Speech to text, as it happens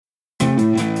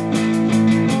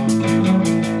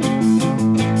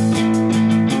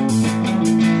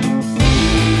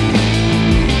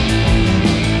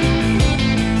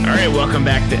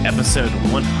Welcome back to episode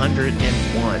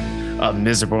 101 of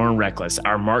Miserable and Reckless,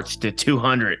 our march to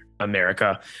 200,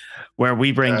 America, where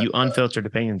we bring you unfiltered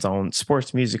opinions on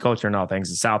sports, music, culture, and all things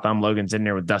in the South. I'm Logan, sitting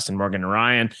there with Dustin, Morgan, and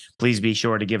Ryan. Please be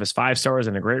sure to give us 5 stars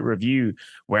and a great review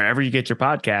wherever you get your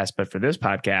podcast. But for this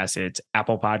podcast, it's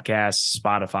Apple Podcasts,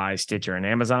 Spotify, Stitcher, and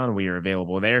Amazon. We are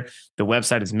available there. The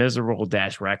website is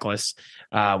miserable-reckless.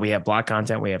 We have blog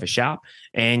content. We have a shop.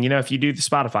 And, if you do the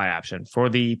Spotify option for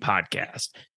the podcast,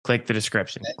 click the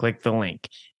description, click the link,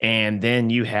 and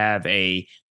then you have a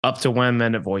up to 1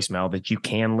 minute voicemail that you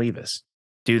can leave us.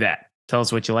 Do that. Tell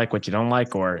us what you like, what you don't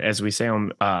like, or as we say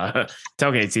on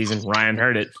tailgate season, Ryan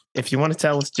heard it. If you want to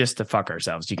tell us just to fuck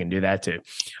ourselves, you can do that too.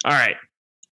 All right.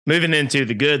 Moving into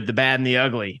the good, the bad, and the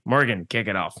ugly. Morgan, kick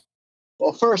it off.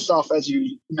 Well, first off, as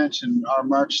you mentioned, our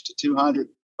march to 200,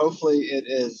 hopefully it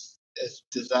is as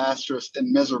disastrous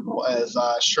and miserable as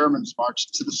Sherman's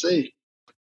march to the sea.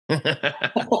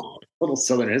 Little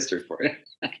Southern history for you.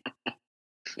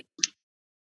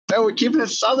 Hey, we're keeping it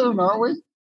Southern, aren't we?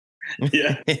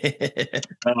 Yeah.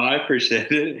 I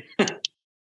appreciate it.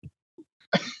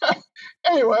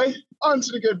 Anyway, on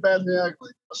to the good, bad, and the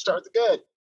ugly. Let's start with the good.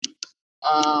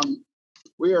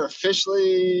 We are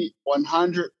officially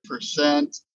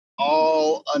 100%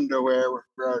 all underwear with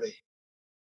Brody.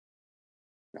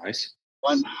 Nice.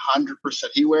 100%.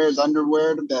 He wears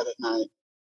underwear to bed at night.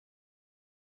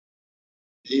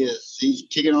 He's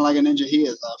kicking it like a ninja. He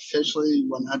is officially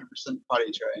 100%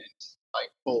 potty trained, like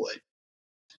fully.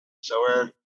 So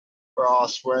we're all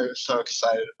so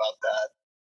excited about that.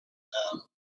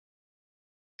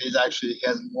 He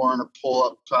hasn't worn a pull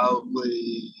up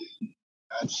probably,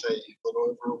 I'd say a little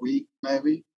over a week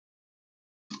maybe.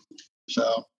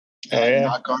 So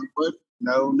knock on wood,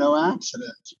 no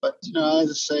accidents. But I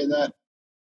just say that,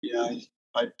 he's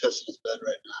probably pissing his bed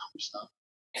right now.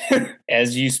 So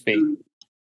as you speak.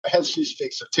 As you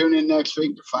speak. So tune in next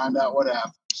week to find out what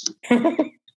happens.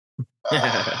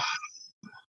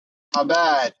 My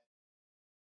bad.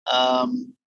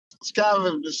 It's kind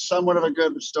of somewhat of a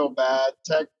good, but still bad.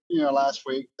 Tech, last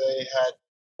week they had,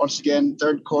 once again,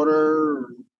 third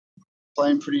quarter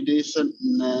playing pretty decent,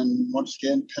 and then once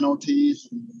again penalties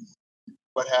and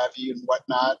what have you and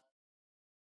whatnot.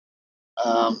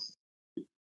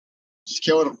 Just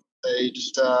killed them. They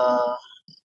just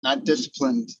not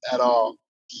disciplined at all.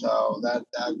 So that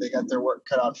they got their work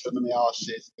cut out for them in the off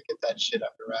season to get that shit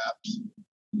under wraps.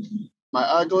 My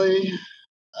ugly,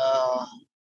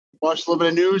 watched a little bit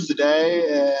of news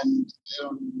today, and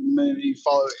maybe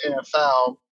follow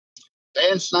NFL.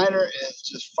 Dan Snyder is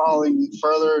just falling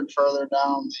further and further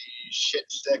down the shit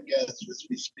stick as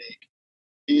we speak.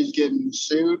 He's getting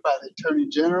sued by the Attorney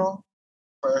General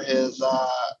for his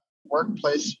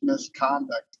workplace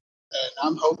misconduct, and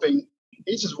I'm hoping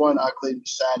he's just one ugly,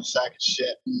 sad sack of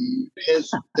shit. And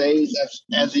his days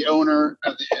as the owner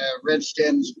of the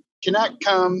Redskins cannot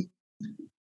come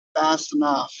fast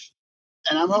enough.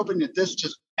 And I'm hoping that this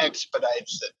just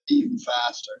expedites it even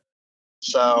faster.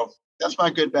 So that's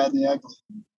my good, bad, and the ugly.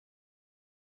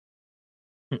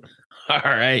 All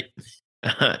right.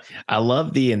 I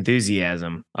love the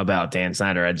enthusiasm about Dan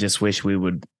Snyder. I just wish we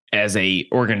would, as a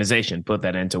organization, put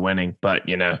that into winning. But,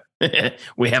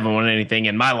 we haven't won anything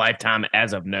in my lifetime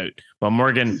as of note. But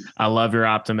Morgan, I love your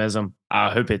optimism.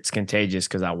 I hope it's contagious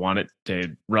because I want it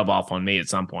to rub off on me at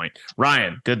some point.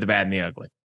 Ryan, good, the bad, and the ugly.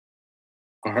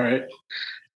 All right.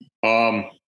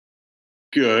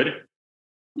 Good.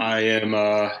 I am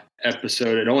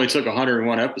it only took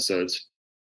 101 episodes,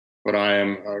 but I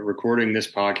am recording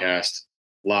this podcast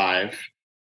live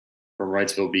from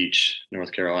Wrightsville Beach,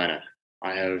 North Carolina.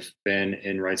 I have been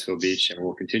in Wrightsville Beach and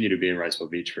will continue to be in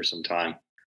Wrightsville Beach for some time,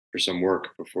 for some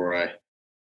work before I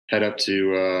head up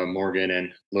to Morgan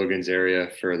and Logan's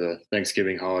area for the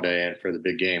Thanksgiving holiday and for the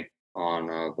big game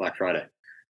on Black Friday.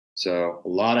 So a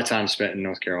lot of time spent in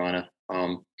North Carolina.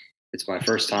 It's my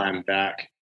first time back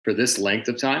for this length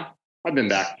of time. I've been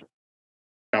back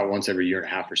about once every year and a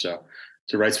half or so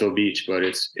to Wrightsville Beach, but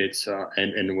it's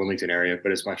in the Wilmington area,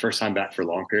 but it's my first time back for a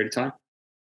long period of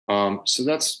time. So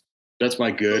that's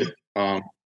my good. I'll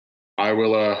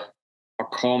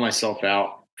call myself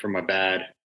out for my bad.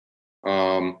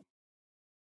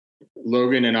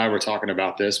 Logan and I were talking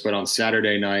about this, but on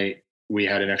Saturday night we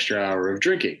had an extra hour of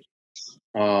drinking.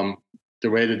 The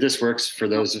way that this works for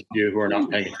those of you who are not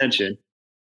paying attention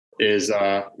is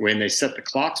when they set the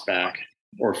clocks back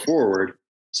or forward,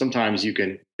 sometimes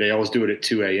they always do it at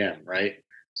 2 a.m., right?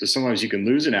 So sometimes you can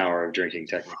lose an hour of drinking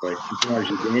technically, and sometimes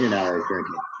you gain an hour of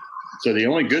drinking. So the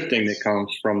only good thing that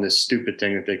comes from this stupid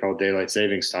thing that they call daylight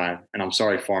savings time, and I'm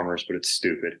sorry, farmers, but it's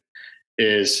stupid,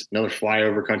 is another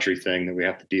flyover country thing that we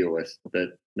have to deal with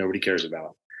that nobody cares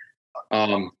about.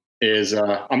 I'm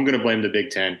going to blame the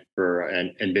Big Ten for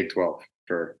and Big 12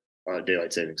 for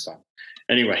daylight savings time.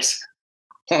 Anyways,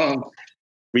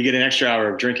 we get an extra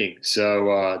hour of drinking.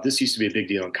 So this used to be a big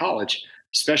deal in college,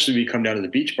 especially when you come down to the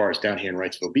beach bars down here in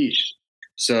Wrightsville Beach.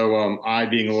 So I,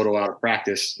 being a little out of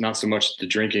practice, not so much the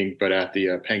drinking, but at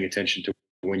the paying attention to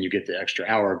when you get the extra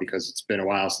hour, because it's been a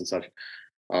while since I've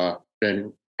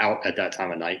been out at that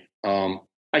time of night.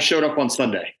 I showed up on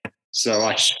Sunday. So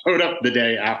I showed up the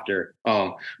day after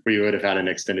we would have had an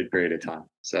extended period of time.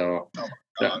 So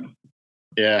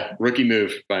yeah, rookie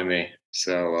move by me.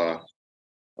 So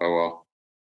oh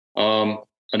well.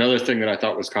 Another thing that I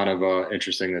thought was kind of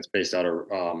interesting that's based out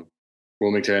of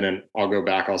Wilmington, and I'll go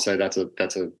back. I'll say this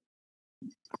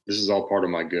is all part of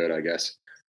my good, I guess.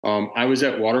 I was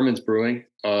at Waterman's Brewing.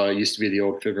 Used to be the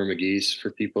old Fibber McGee's,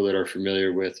 for people that are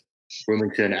familiar with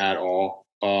Wilmington at all.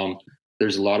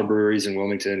 There's a lot of breweries in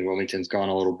Wilmington. Wilmington's gone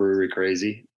a little brewery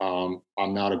crazy. I'm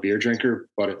not a beer drinker,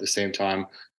 but at the same time,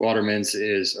 Waterman's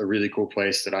is a really cool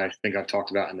place that I think I've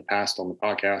talked about in the past on the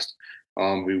podcast.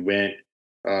 We went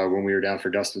when we were down for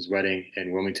Dustin's wedding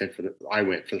in Wilmington. I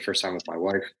went for the first time with my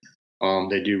wife.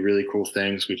 They do really cool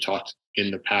things. We've talked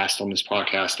in the past on this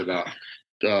podcast about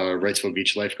Wrightsville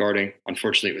Beach lifeguarding.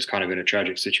 Unfortunately, it was kind of in a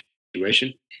tragic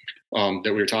situation that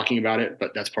we were talking about it,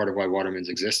 but that's part of why Waterman's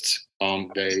exists.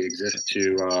 They exist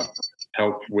to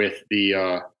help with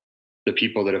the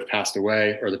people that have passed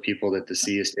away, or the people that the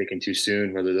sea has taken too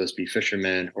soon, whether those be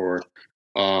fishermen or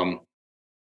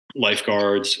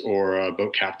lifeguards or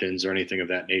boat captains or anything of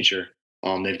that nature.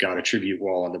 They've got a tribute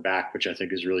wall on the back, which I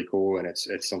think is really cool, and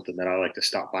it's something that I like to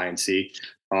stop by and see.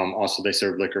 Also, they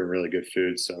serve liquor and really good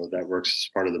food, so that works as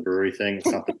part of the brewery thing.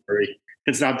 It's not the brewery.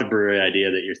 It's not the brewery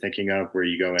idea that you're thinking of, where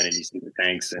you go in and you see the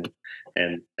tanks and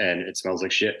it smells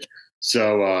like shit.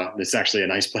 So it's actually a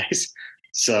nice place.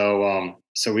 So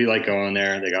we like going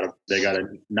there. They got a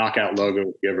knockout logo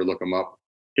if you ever look them up.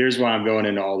 Here's why I'm going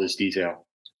into all this detail.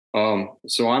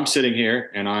 So I'm sitting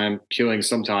here and I'm killing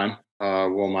some time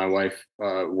while my wife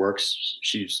works.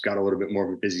 She's got a little bit more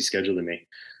of a busy schedule than me.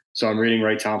 So I'm reading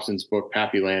Wright Thompson's book,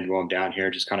 Pappyland, while I'm down here,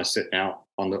 just kind of sitting out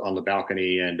on the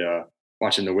balcony and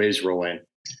watching the waves roll in.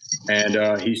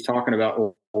 And he's talking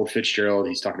about old Fitzgerald.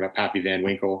 He's talking about Pappy Van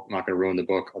Winkle. I'm not going to ruin the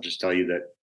book. I'll just tell you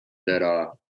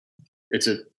that it's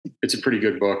a pretty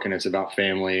good book, and it's about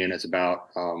family, and it's about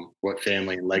what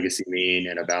family and legacy mean,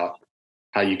 and about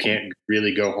how you can't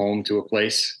really go home to a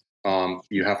place.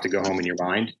 You have to go home in your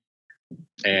mind,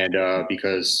 and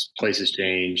because places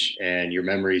change and your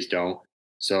memories don't.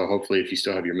 So hopefully, if you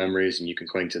still have your memories and you can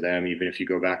cling to them, even if you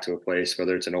go back to a place,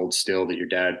 whether it's an old still that your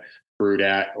dad brewed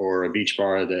at or a beach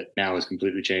bar that now is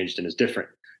completely changed and is different,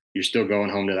 you're still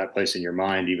going home to that place in your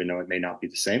mind, even though it may not be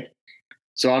the same.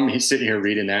 So I'm sitting here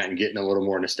reading that and getting a little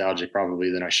more nostalgic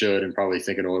probably than I should, and probably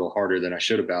thinking a little harder than I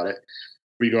should about it.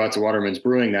 We go out to Waterman's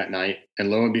Brewing that night, and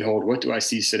lo and behold, what do I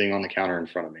see sitting on the counter in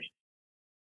front of me?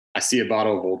 I see a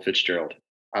bottle of Old Fitzgerald.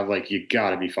 I'm like, you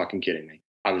gotta be fucking kidding me.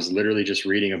 I was literally just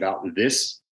reading about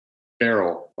this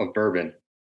barrel of bourbon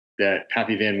that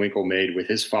Pappy Van Winkle made with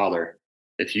his father.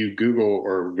 If you Google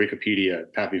or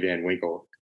Wikipedia Pappy Van Winkle,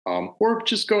 or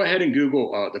just go ahead and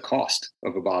Google the cost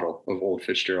of a bottle of Old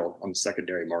Fitzgerald on the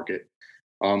secondary market.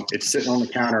 It's sitting on the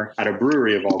counter at a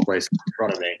brewery of all places in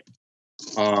front of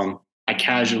me. I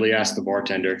casually asked the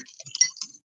bartender,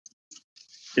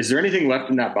 is there anything left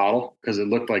in that bottle? Because it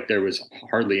looked like there was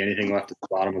hardly anything left at the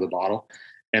bottom of the bottle.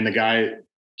 And the guy,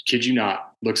 kid you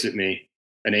not, looks at me,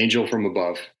 an angel from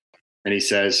above, and he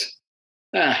says,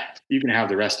 you can have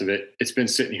the rest of it. It's been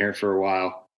sitting here for a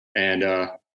while. And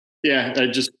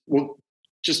just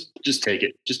take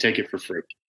it. Just take it for free.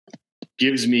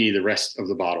 Gives me the rest of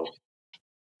the bottle.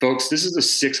 Folks, this is a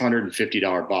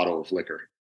 $650 bottle of liquor.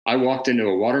 I walked into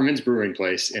a Waterman's Brewing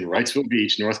place in Wrightsville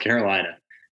Beach, North Carolina,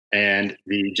 and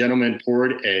the gentleman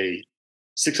poured a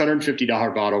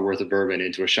 $650 bottle worth of bourbon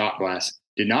into a shot glass,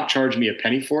 did not charge me a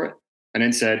penny for it, and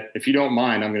then said, if you don't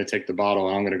mind, I'm going to take the bottle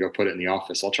and I'm going to go put it in the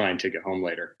office. I'll try and take it home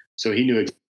later. So he knew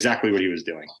exactly what he was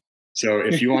doing. So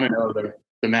if you want to know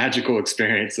the magical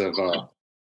experience of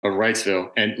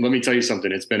Wrightsville, and let me tell you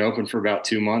something, it's been open for about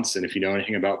 2 months. And if you know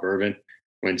anything about bourbon,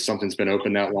 when something's been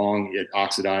open that long, it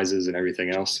oxidizes and everything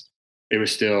else. It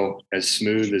was still as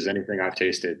smooth as anything I've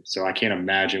tasted. So I can't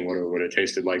imagine what it would have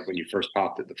tasted like when you first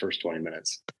popped it the first 20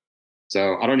 minutes.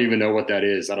 So I don't even know what that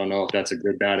is. I don't know if that's a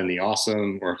good, bad, and the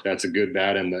awesome, or if that's a good,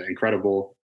 bad, and the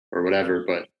incredible, or whatever.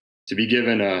 But to be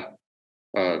given a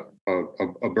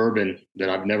bourbon that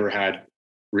I've never had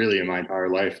really in my entire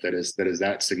life that is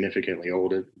that significantly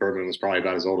old. Bourbon was probably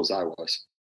about as old as I was.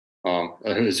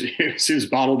 It was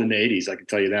bottled in the 80s, I can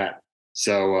tell you that.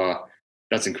 So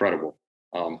that's incredible.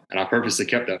 And I purposely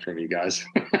kept that from you guys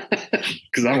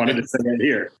because I wanted to say that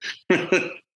here.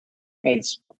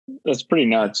 That's pretty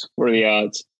nuts. What are the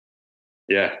odds?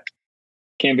 Yeah.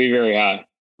 Can't be very high.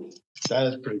 That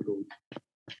is pretty cool.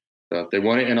 So they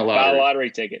won it in a Buy lottery. a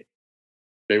lottery ticket.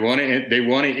 They won it.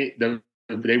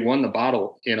 They won the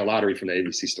bottle in a lottery from the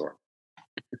ABC store.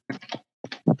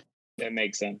 That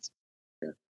makes sense.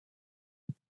 Yeah.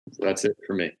 So that's it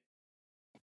for me.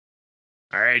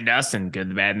 All right, Dustin, good,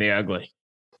 the bad, and the ugly.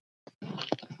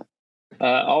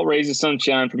 I'll raise the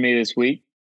sunshine for me this week.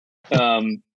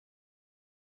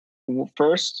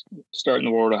 First, start in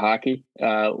the world of hockey.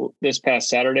 This past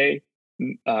Saturday,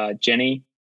 Jenny,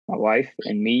 my wife,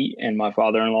 and me and my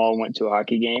father-in-law went to a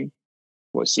hockey game.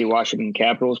 We'll see Washington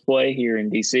Capitals play here in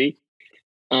DC.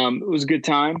 It was a good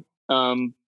time,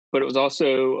 but it was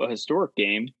also a historic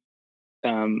game.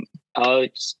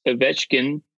 Alex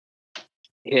Ovechkin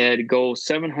had goal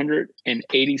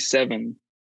 787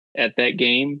 at that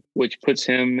game, which puts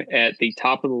him at the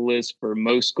top of the list for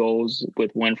most goals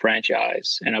with one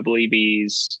franchise. And I believe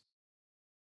he's,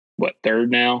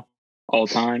 third now all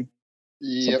time?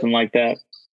 Yep. Something like that.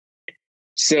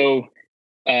 So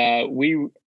we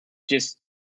just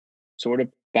sort of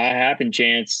by happen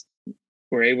chance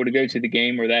were able to go to the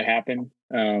game where that happened.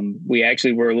 We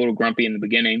actually were a little grumpy in the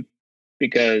beginning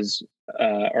because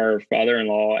our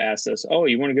father-in-law asked us, "Oh,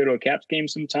 you want to go to a Caps game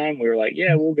sometime?" We were like,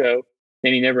 "Yeah, we'll go."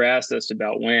 And he never asked us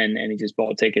about when, and he just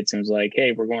bought tickets and was like,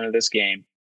 "Hey, we're going to this game."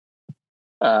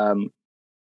 None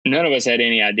of us had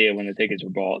any idea when the tickets were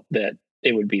bought that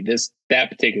it would be that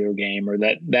particular game, or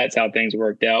that's how things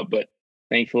worked out. But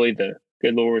thankfully, the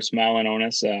good Lord was smiling on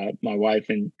us. My wife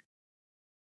and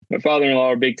my father-in-law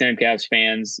are big time Caps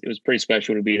fans. It was pretty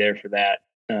special to be there for that.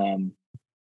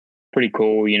 Pretty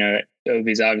cool. You know,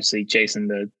 Ovi's obviously chasing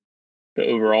the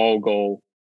overall goal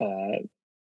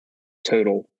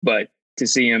total, but to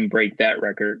see him break that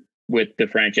record with the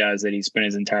franchise that he spent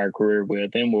his entire career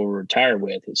with and will retire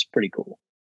with is pretty cool.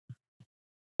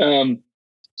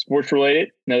 Sports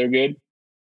related, another good,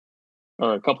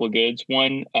 or a couple of goods.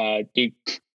 One, Duke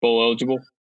bowl eligible.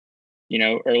 You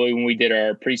know, early when we did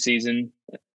our preseason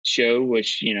show,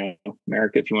 which, you know,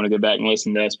 America, if you want to go back and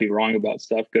listen to us be wrong about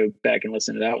stuff, go back and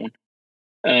listen to that one.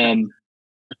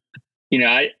 You know,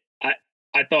 I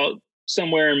thought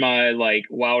somewhere in my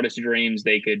wildest dreams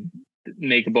they could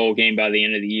make a bowl game by the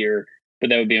end of the year, but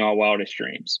that would be my wildest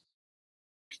dreams.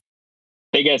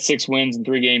 They got 6 wins in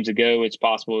 3 games to go. It's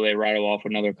possible they rattle off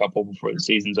another couple before the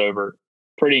season's over.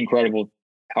 Pretty incredible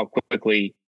how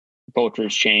quickly the culture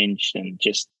has changed and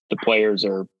just the players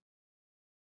are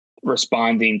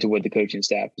responding to what the coaching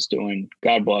staff is doing.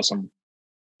 God bless them.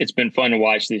 It's been fun to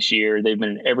watch this year. They've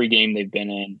been in every game they've been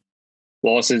in.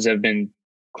 Losses have been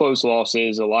close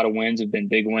losses. A lot of wins have been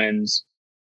big wins.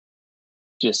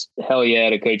 Just hell yeah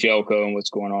to Coach Elko and what's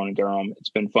going on in Durham. It's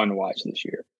been fun to watch this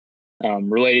year.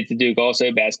 Related to Duke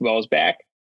also, basketball is back.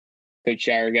 Coach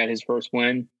Shire got his first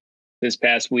win this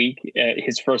past week,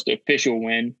 his first official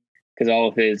win, because all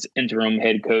of his interim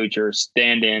head coach or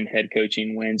stand-in head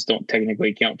coaching wins don't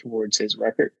technically count towards his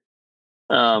record.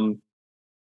 You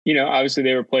know, obviously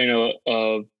they were playing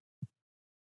a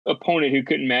opponent who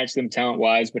couldn't match them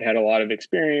talent-wise, but had a lot of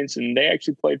experience, and they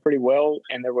actually played pretty well,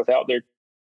 and they're without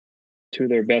two of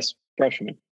their best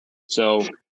freshmen. So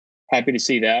happy to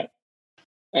see that.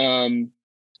 Gonna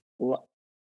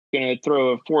throw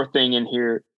a fourth thing in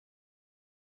here.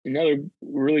 Another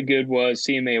really good was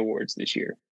CMA Awards this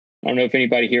year. I don't know if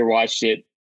anybody here watched it,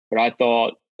 but I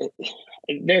thought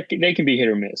they can be hit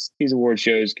or miss. These award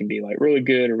shows can be really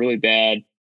good or really bad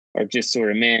or just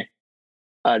sort of meh.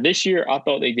 This year, I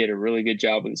thought they did a really good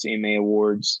job with the CMA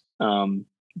Awards. A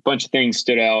bunch of things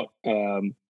stood out.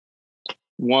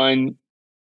 One,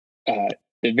 the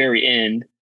very end,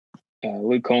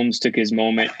 Luke Combs took his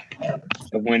moment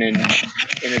of winning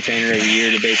Entertainer of the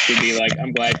Year to basically be like,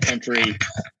 I'm glad country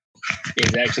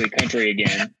is actually country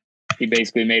again. He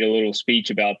basically made a little speech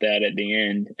about that at the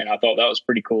end, and I thought that was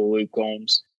pretty cool, Luke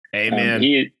Combs. Amen.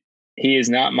 He is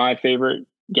not my favorite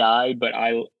guy, but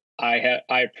I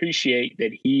appreciate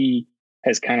that he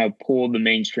has kind of pulled the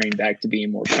mainstream back to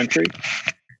being more country,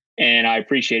 and I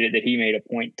appreciated that he made a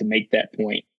point to make that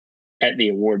point at the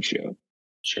award show.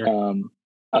 Sure.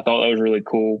 I thought that was really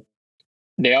cool.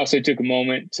 They also took a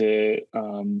moment to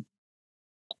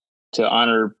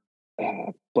honor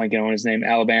blanking on his name,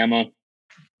 Alabama.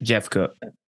 Jeff Cook.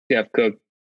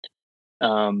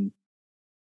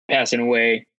 Passing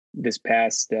away this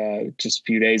past just a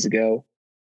few days ago,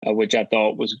 which I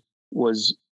thought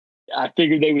was I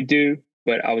figured they would do.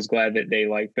 but I was glad that they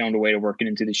like found a way to work it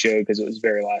into the show because it was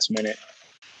very last minute.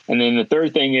 And then the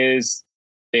third thing is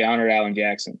they honored Alan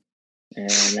Jackson,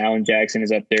 and Alan Jackson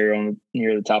is up there on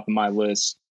near the top of my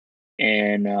list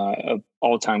and of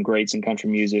all-time greats in country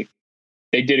music.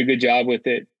 They did a good job with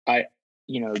it.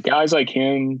 Guys like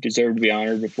him deserve to be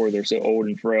honored before they're so old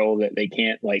and frail that they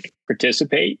can't like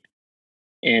participate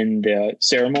in the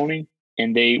ceremony.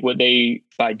 And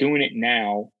by doing it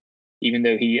now, even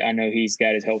though I know he's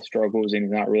got his health struggles and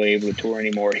he's not really able to tour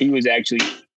anymore, he was actually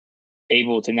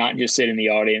able to not just sit in the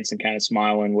audience and kind of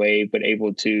smile and wave, but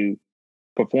able to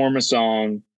perform a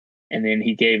song. And then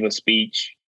he gave a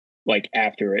speech like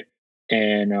after it.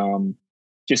 And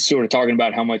just sort of talking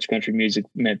about how much country music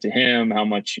meant to him, how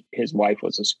much his wife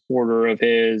was a supporter of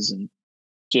his, and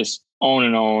just on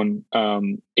and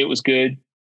on. It was good.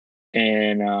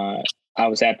 And I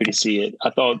was happy to see it. I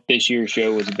thought this year's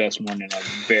show was the best one in a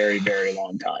very, very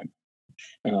long time.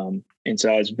 And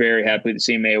so I was very happy with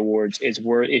the CMA Awards. It's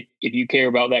worth it. If you care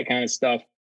about that kind of stuff,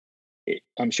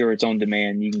 I'm sure it's on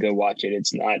demand. You can go watch it.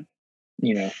 It's not,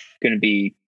 going to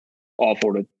be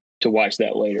awful to watch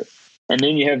that later. And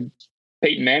then you have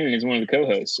Peyton Manning as one of the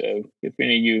co-hosts. So if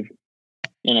any of you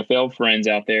NFL friends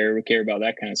out there care about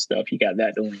that kind of stuff, you got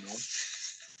that going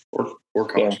on. Or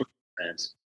college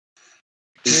fans.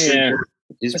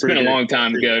 It's been a long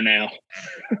time ago now.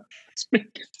 It's been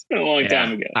a long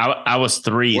time ago. I was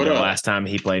 3 the last time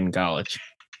he played in college.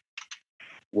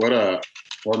 Well,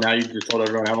 now you just told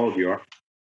everyone how old you are.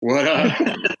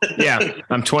 Yeah,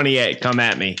 I'm 28. Come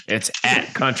at me. It's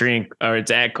at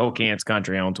Cole Cants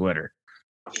Country on Twitter.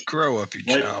 Grow up, you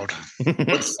child.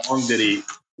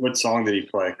 What song did he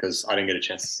play? Because I didn't get a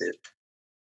chance to see it.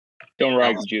 Don't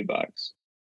Rock the Jukebox.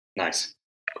 Nice.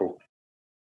 Cool.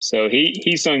 So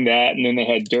he sung that, and then they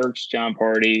had Dierks, John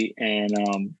Party, and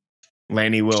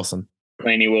Laney Wilson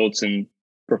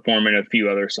performing a few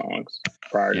other songs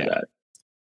prior to that.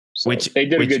 So they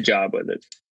did a good job with it.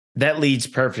 That leads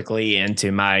perfectly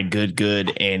into my good,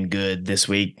 and good this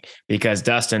week because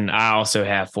Dustin, I also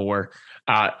have 4.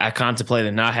 I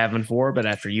contemplated not having 4, but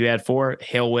after you had 4,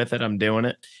 hell with it, I'm doing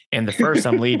it. And the first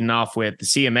I'm leading off with the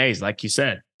CMAs, like you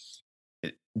said.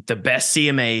 The best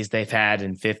CMAs they've had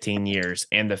in 15 years.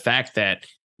 And the fact that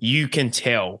you can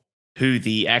tell who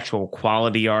the actual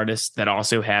quality artists that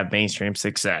also have mainstream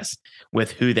success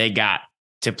with who they got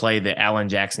to play the Alan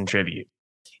Jackson tribute.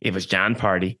 It was John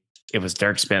Party, it was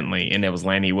Dierks Bentley, and it was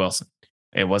Laney Wilson.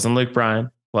 It wasn't Luke Bryan,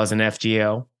 wasn't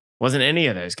FGL, wasn't any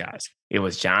of those guys. It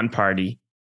was John Party,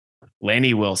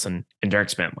 Laney Wilson, and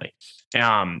Dierks Bentley.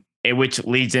 Which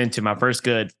leads into my first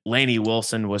good. Laney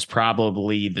Wilson was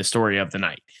probably the story of the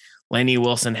night. Laney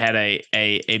Wilson had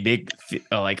a big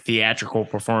theatrical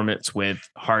performance with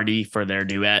Hardy for their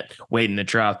duet, Wait in the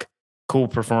Truck. Cool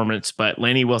performance, but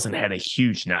Laney Wilson had a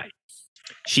huge night.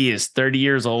 She is 30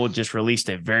 years old, just released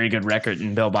a very good record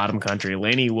in bell bottom country.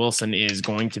 Laney Wilson is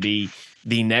going to be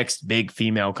the next big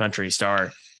female country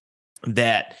star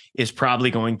that is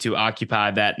probably going to occupy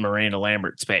that Miranda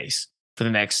Lambert space for the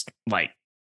next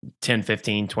 10,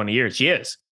 15, 20 years. She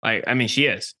is. She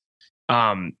is.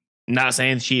 Not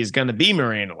saying she is going to be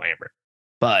Miranda Lambert,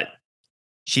 but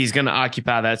she's going to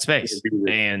occupy that space.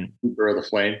 And keeper of the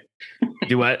flame.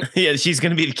 Do what? Yeah, she's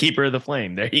going to be the keeper of the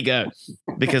flame. There you go.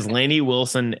 Because Laney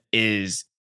Wilson is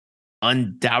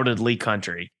undoubtedly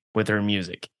country with her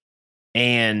music.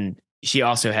 And she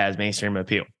also has mainstream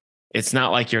appeal. It's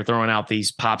not like you're throwing out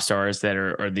these pop stars that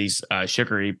are these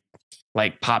sugary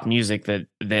pop music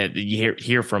that you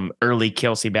hear from early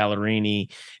Kelsey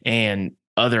Ballerini and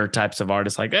other types of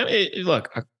artists. Look,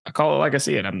 I call it like I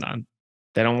see it. I'm not.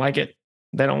 They don't like it.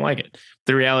 They don't like it.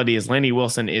 The reality is Laney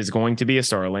Wilson is going to be a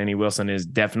star. Laney Wilson is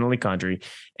definitely country,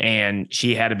 and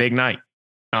she had a big night.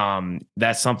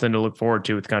 That's something to look forward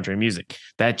to with country music.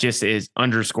 That just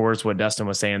underscores what Dustin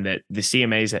was saying, that the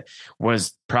CMAs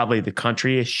was probably the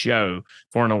countryest show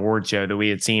for an award show that we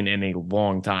had seen in a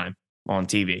long time on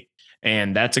TV.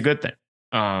 And that's a good thing.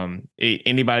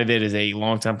 Anybody that is a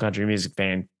longtime country music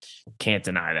fan can't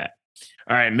deny that.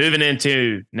 All right, moving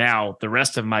into now the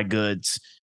rest of my goods,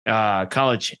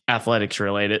 college athletics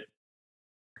related.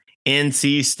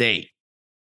 NC State.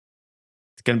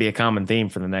 It's going to be a common theme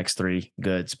for the next 3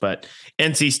 goods, but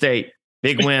NC State,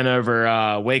 big win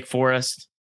over Wake Forest,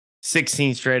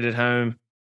 16 straight at home.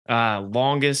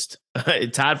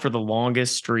 Tied for the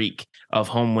longest streak of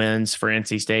home wins for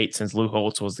NC State since Lou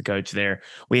Holtz was the coach there.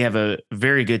 We have a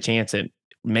very good chance at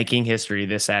making history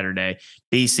this Saturday.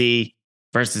 BC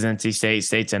versus NC State.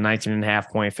 State's a 19.5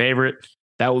 point favorite.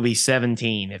 That would be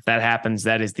 17. If that happens,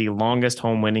 that is the longest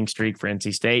home winning streak for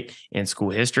NC State in school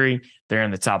history. They're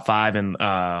in the top 5 in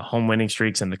home winning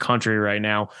streaks in the country right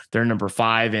now. They're number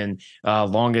 5 in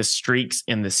longest streaks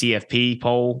in the CFP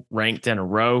poll, ranked in a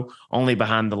row, only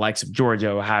behind the likes of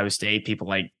Georgia, Ohio State, people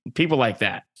like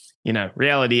that.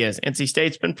 Reality is NC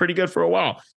State's been pretty good for a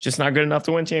while, just not good enough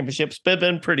to win championships, but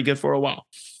been pretty good for a while.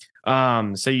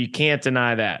 So you can't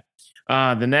deny that.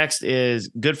 The next is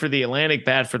good for the Atlantic,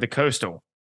 bad for the Coastal.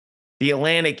 The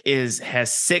Atlantic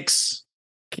has 6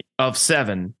 of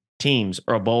 7 teams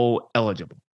are bowl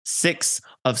eligible. 6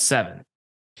 of 7.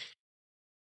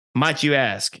 Might you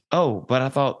ask, but I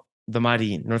thought the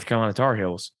mighty North Carolina Tar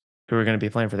Heels, who are going to be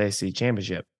playing for the ACC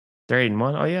championship, they're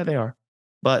 8-1. Oh, yeah, they are.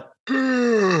 But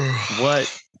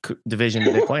what division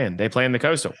do they play in? They play in the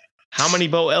Coastal. How many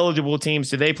bowl eligible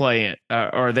teams do they play in?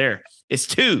 Are there? It's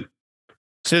 2.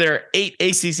 So there are 8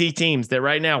 ACC teams that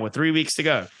right now, with 3 weeks to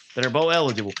go, that are bowl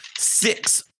eligible.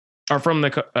 6 are from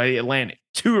the Atlantic.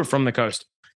 2 are from the Coastal.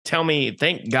 Tell me,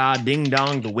 thank God, ding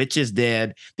dong, the witch is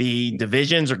dead. The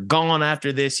divisions are gone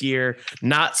after this year.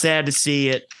 Not sad to see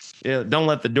it. Don't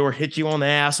let the door hit you on the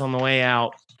ass on the way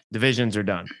out. Divisions are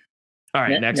done. All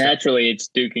right, next. Naturally, it's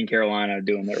Duke and Carolina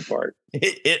doing their part.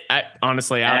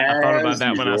 Honestly, I thought about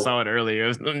that when I saw it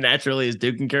earlier. Naturally, it's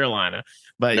Duke and Carolina.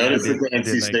 But notice that the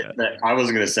NC State. I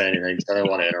wasn't going to say anything because I don't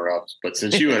want to interrupt. But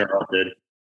since you interrupted,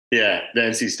 the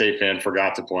NC State fan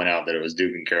forgot to point out that it was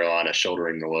Duke and Carolina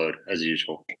shouldering the load as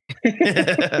usual.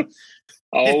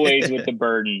 Always with the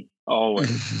burden.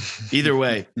 Always. Either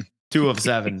way, 2 of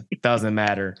 7 doesn't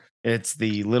matter. It's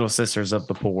the little sisters of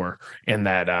the poor in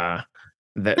that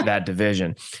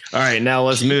division. All right, now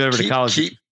let's move over to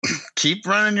college. Keep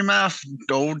running your mouth.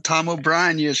 Old Tom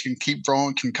O'Brien years can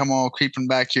come all creeping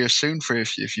back here soon for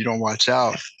if you don't watch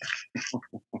out.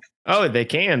 Oh, they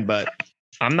can, but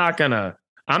I'm not gonna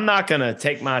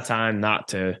take my time not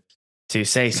to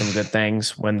say some good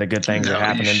things when the good things are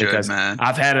happening because man.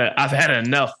 I've had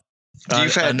enough.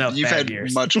 You've had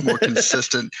much more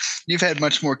consistent. You've had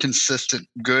much more consistent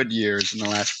good years in the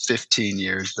last 15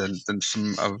 years than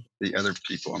some of the other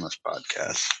people on this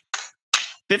podcast.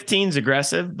 15's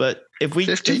aggressive, but if we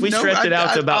stretch it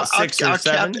out to about 6 or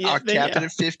 7, I'll cap it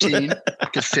at 15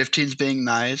 because 15's being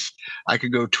nice. I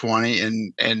could go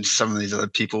 20, and some of these other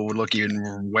people would look even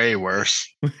way worse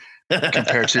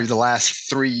compared to the last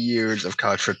 3 years of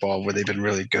college football where they've been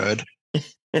really good.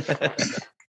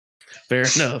 Fair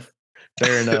enough.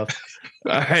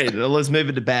 All right, let's move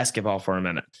into basketball for a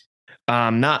minute.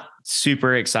 I'm not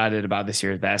super excited about this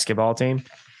year's basketball team,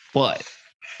 but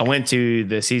I went to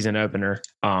the season opener,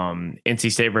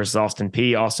 NC State versus Austin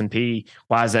Peay. Austin Peay,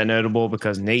 why is that notable?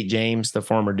 Because Nate James, the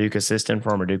former Duke assistant,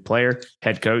 former Duke player,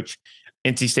 head coach,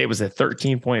 NC State was a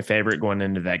 13-point favorite going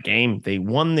into that game. They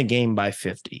won the game by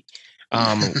 50.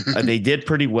 They did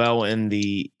pretty well in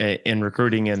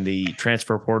recruiting in the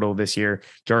transfer portal this year.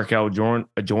 Jarkel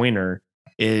Joyner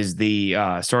is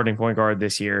the starting point guard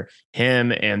this year.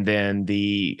 Him and then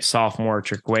the sophomore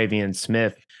Terquavian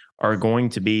Smith are going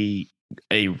to be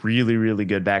a really, really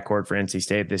good backcourt for NC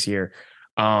State this year.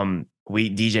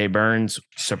 DJ Burns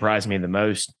surprised me the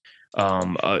most.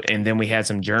 And then we had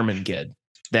some German kid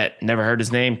that never heard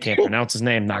his name, can't pronounce his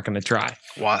name, not going to try.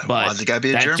 Why's he got to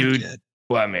be a German kid?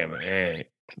 Well, I mean,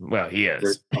 he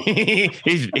is.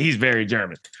 he's very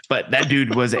German, but that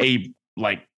dude was a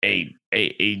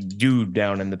dude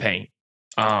down in the paint.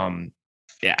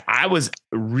 I was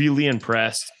really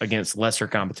impressed against lesser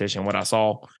competition. What I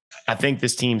saw, I think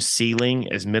this team's ceiling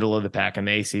is middle of the pack in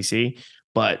the ACC,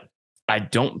 but I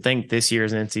don't think this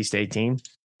year's NC State team,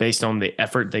 based on the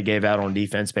effort they gave out on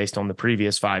defense, based on the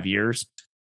previous 5 years,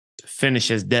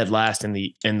 finishes dead last in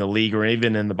the league or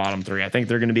even in the bottom 3. I think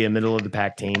they're going to be a middle of the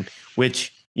pack team,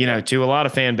 which, to a lot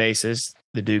of fan bases,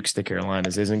 the Dukes, the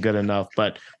Carolinas isn't good enough.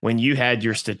 But when you had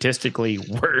your statistically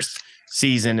worst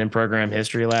season in program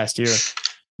history last year,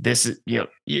 this is,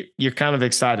 you're kind of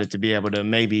excited to be able to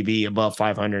maybe be above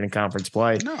 500 in conference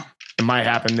play. No, it might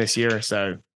happen this year.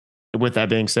 So with that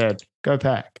being said, go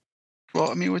Pack. Well,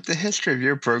 I mean, with the history of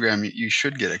your program, you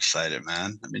should get excited,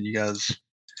 man. I mean, you guys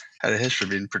had a history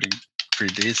of being pretty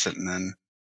decent. And then,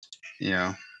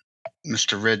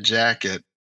 Mr. Red Jacket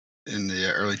in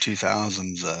the early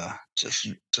 2000s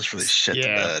just really shit the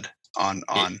bed on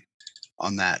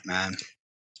that, man.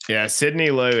 Yeah,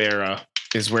 Sidney Lowe era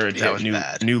is where it hit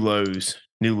new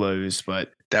lows,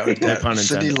 but that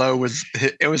Sidney Lowe was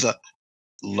a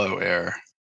low era.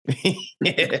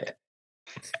 Yeah.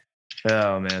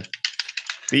 Oh man.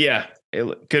 But yeah,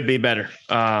 it could be better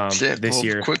this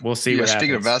year. We'll see what happens.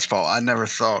 Speaking of basketball, I never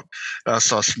thought I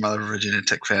saw some other Virginia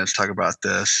Tech fans talk about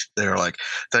this. They were like,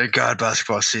 "Thank God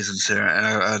basketball season's here," and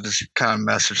I just kind of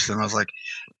messaged them. I was like,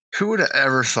 "Who would have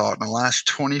ever thought in the last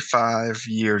 25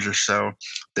 years or so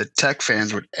that Tech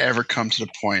fans would ever come to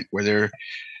the point where they're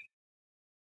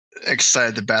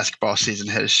excited the basketball season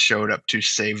has showed up to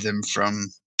save them from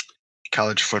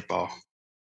college football?"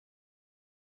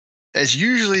 It's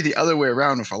usually the other way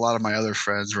around with a lot of my other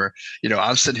friends where,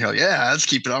 I'm sitting here, let's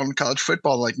keep it on college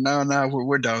football. Like, no,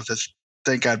 we're done with this.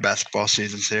 Thank God basketball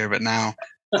season's here. But now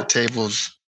the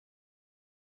tables,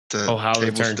 the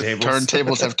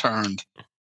turntables have turned.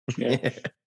 Yeah.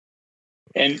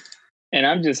 And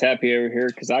I'm just happy over here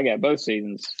because I got both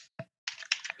seasons.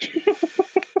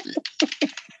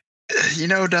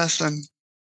 Dustin,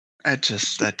 that's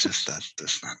just not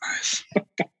nice.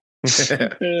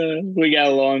 We got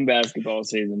a long basketball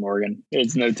season, Morgan.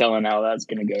 It's no telling how that's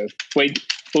going to go. Wait,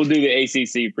 we'll do the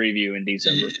ACC preview in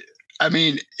December. I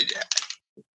mean,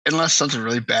 unless something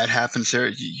really bad happens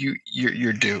there,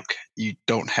 you're Duke. You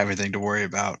don't have anything to worry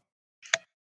about.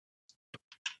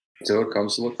 Until it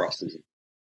comes to lacrosse season.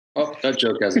 Oh, that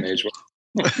joke hasn't aged well.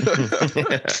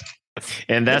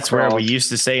 And that's where we used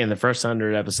to say in the first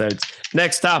 100 episodes.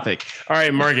 Next topic. All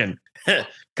right, Morgan.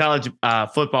 College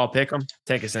football pick'em.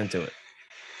 Take us into it.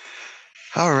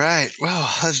 All right.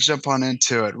 Well, let's jump on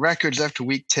into it. Records after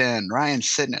week 10. Ryan's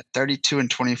sitting at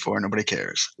 32-24. Nobody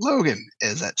cares. Logan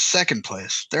is at second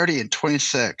place,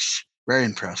 30-26. Very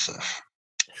impressive.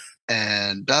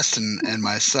 And Dustin and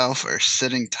myself are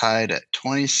sitting tied at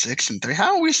 26-3.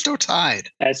 How are we still tied?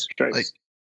 Asterisk.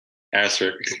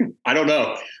 I don't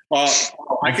know.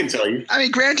 I can tell you. I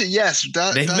mean, granted, yes.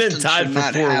 They've been tied for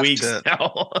 4 weeks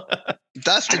now.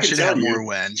 Dustin should have more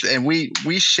wins, and we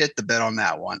shit the bed on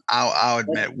that one. I'll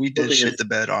admit we did shit the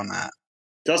bed on that.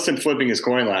 Dustin flipping his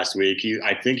coin last week.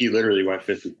 I think he literally went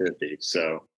 50-50.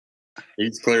 So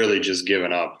he's clearly just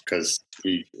given up because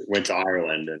he went to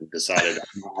Ireland and decided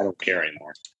I don't care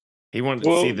anymore. He wanted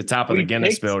to see the top of the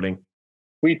Guinness building.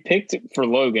 We picked it for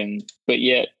Logan, but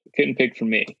yet y'all pick for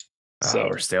me. So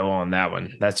we're still on that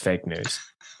one. That's fake news.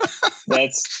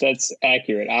 That's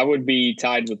accurate. I would be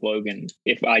tied with Logan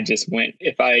if y'all just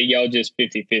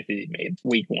 50-50 made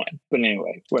week 1. But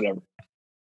anyway, whatever.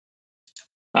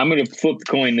 I'm going to flip the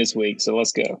coin this week, so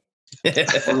let's go.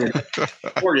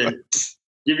 Morgan,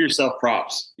 give yourself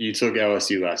props. You took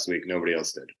LSU last week. Nobody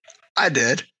else did. I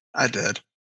did. I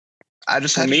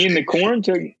just had me and the coin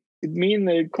took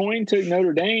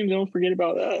Notre Dame. Don't forget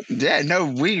about that. Yeah,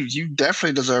 no, you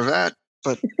definitely deserve that.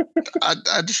 But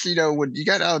I just, when you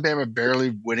got Alabama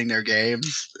barely winning their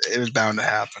games, it was bound to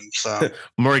happen. So,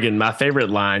 Morgan, my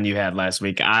favorite line you had last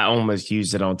week, I almost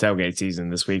used it on tailgate season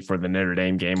this week for the Notre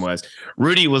Dame game was,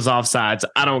 Rudy was offsides.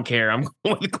 I don't care. I'm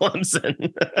going with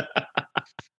Clemson.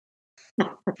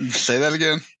 Say that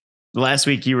again. Last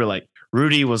week you were like,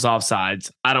 Rudy was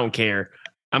offsides. I don't care.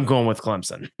 I'm going with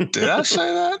Clemson. Did I say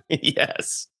that?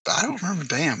 Yes. I don't remember.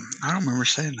 Damn. I don't remember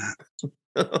saying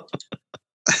that.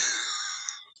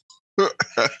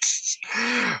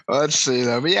 Let's see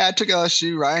though. But yeah, I took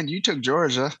LSU. Ryan, you took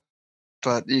Georgia.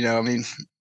 But I mean,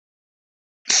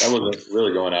 that wasn't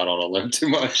really going out on a limb too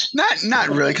much. Not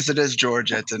really, because it is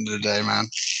Georgia at the end of the day, man.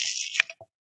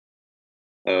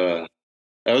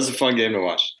 That was a fun game to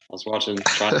watch. I was watching.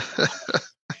 I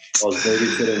was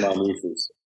babysitting my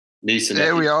niece and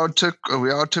yeah, we all took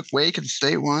Wake and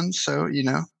State won, so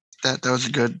that was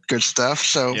good stuff.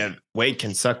 So yeah, Wake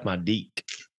can suck my deek.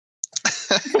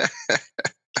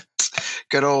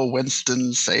 Good old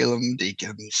Winston-Salem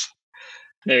Deacons.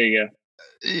 There you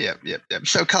go. Yep.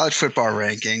 So college football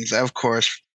rankings, of course,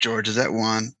 Georgia's at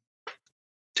 1.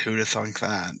 Who'd have thunk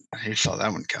that? Who saw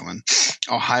that one coming?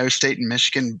 Ohio State and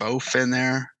Michigan both in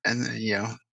there, and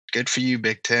good for you,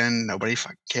 Big Ten. Nobody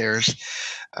fucking cares.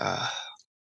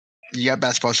 You got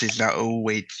basketball season now. Oh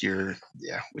wait, we'll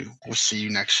see you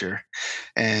next year.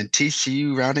 And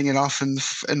TCU rounding it off in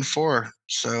 4.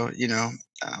 So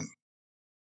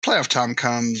playoff time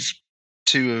comes.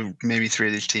 2 maybe 3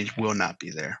 of these teams will not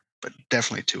be there, but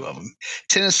definitely 2 of them.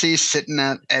 Tennessee sitting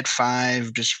at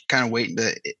 5, just kind of waiting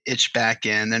to itch back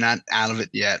in. They're not out of it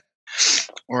yet.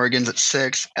 Oregon's at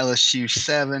 6, LSU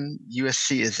 7,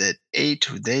 USC is at 8.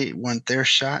 They want their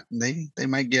shot. They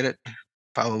might get it,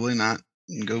 probably not.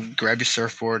 And go grab your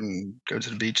surfboard and go to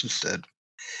the beach instead.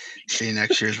 See you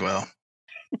next year as well.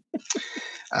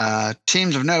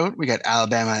 Teams of note, we got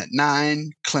Alabama at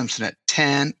 9, Clemson at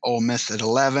 10, Ole Miss at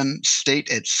 11,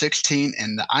 State at 16,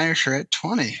 and the Irish are at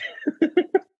 20.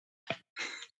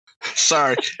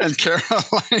 Sorry, and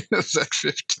Carolina's at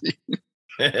 15.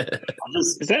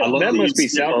 That must be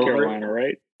South Carolina,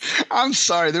 right? I'm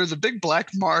sorry. There's a big black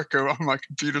marker on my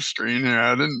computer screen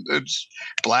here. It's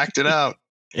blacked it out.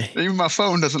 Even my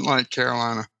phone doesn't like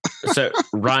Carolina. So,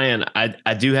 Ryan,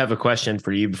 I do have a question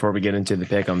for you before we get into the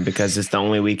pick'em because it's the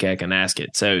only week I can ask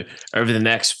it. So, over the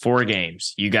next 4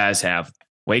 games, you guys have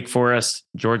Wake Forest,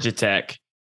 Georgia Tech,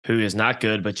 who is not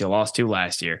good, but you lost to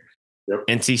last year,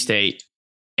 NC State,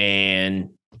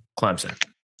 and Clemson.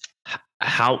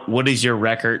 What is your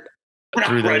record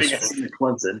through those?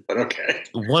 Clemson, but okay.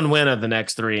 1 win of the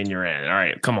next 3 and you're in. All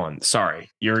right, come on. Sorry,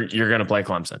 you're going to play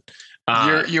Clemson.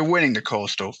 You're winning the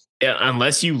Coastal.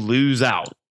 Unless you lose out,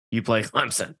 you play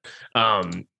Clemson.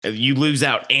 You lose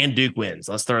out and Duke wins.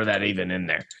 Let's throw that even in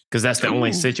there because that's the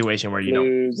only situation where you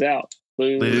lose out.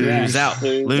 Lose out.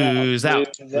 Will it.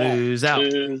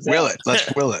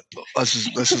 Let's will it.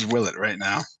 Let's just will it right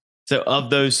now. So of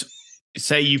those,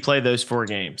 say you play those 4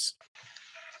 games,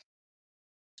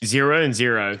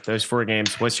 0-0, those 4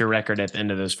 games. What's your record at the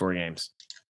end of those 4 games?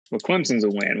 Well, Clemson's a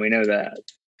win. We know that.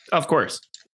 Of course.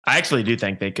 I actually do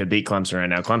think they could beat Clemson right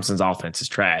now. Clemson's offense is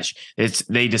trash.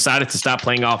 They decided to stop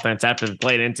playing offense after they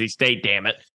played NC State, damn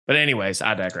it. But anyways,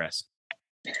 I digress.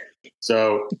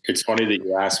 So it's funny that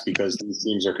you ask because these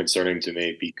teams are concerning to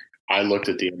me. I looked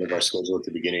at the end of our schedule at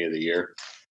the beginning of the year.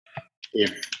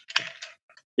 If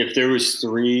there was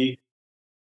 3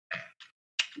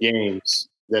 games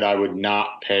that I would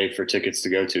not pay for tickets to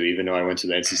go to, even though I went to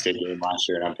the NC State game last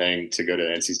year and I'm paying to go to the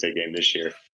NC State game this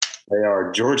year, they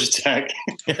are Georgia Tech,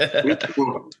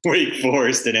 Wake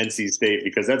Forest, and NC State,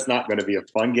 because that's not going to be a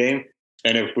fun game.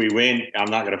 And if we win, I'm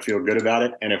not going to feel good about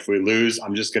it. And if we lose,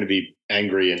 I'm just going to be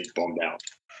angry and bummed out.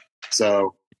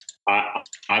 So I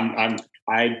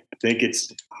think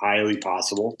it's highly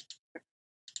possible.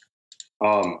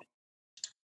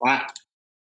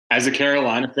 As a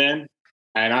Carolina fan,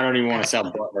 and I don't even want to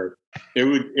sound butthurt,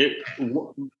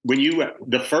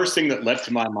 the first thing that leapt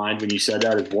to my mind when you said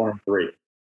that is 1-3.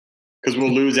 Because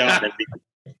we'll lose out.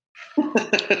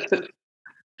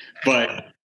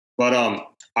 but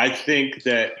I think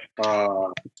that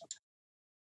we're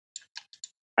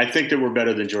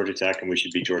better than Georgia Tech, and we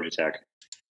should beat Georgia Tech.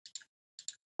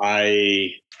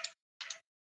 I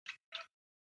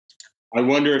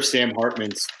wonder if Sam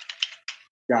Hartman's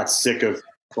got sick of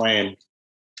playing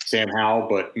Sam Howell,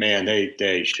 but man,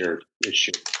 they should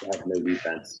have no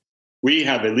defense. We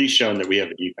have at least shown that we have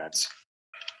a defense.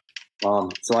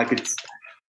 So I could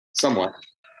somewhat,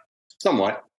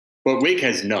 but Wake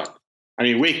has none. I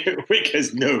mean, Wake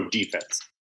has no defense.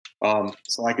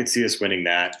 So I could see us winning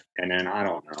that, and then I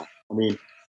don't know. I mean,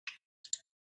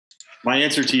 my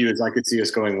answer to you is I could see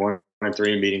us going 1-3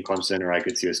 and beating Clemson, or I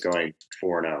could see us going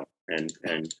 4-0 and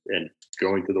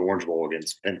going to the Orange Bowl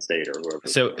against Penn State or whoever.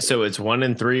 So it's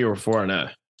 1-3 or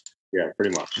 4-0. Yeah,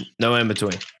 pretty much. No in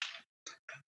between.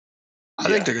 I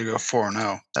think they're gonna go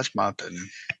 4-0. That's my opinion.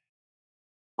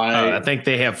 I think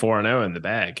they have 4-0 in the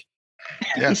bag.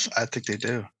 Yes, I think they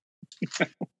do.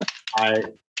 I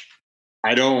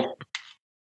don't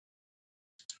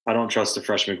trust the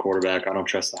freshman quarterback. I don't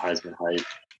trust the Heisman hype.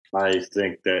 I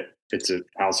think that it's a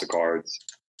house of cards.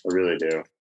 I really do.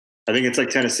 I think it's like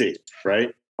Tennessee,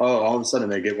 right? Oh, all of a sudden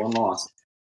they get 1 loss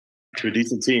to a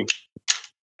decent team.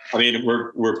 I mean,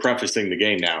 we're prefacing the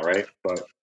game now, right? But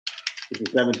it's a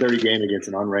 7:30 game against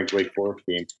an unranked Wake Forest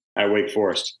team at Wake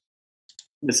Forest.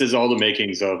 This is all the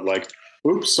makings of like,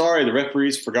 oops, sorry, the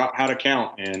referees forgot how to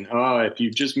count. And if you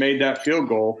just made that field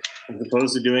goal, as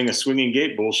opposed to doing a swinging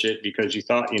gate bullshit because you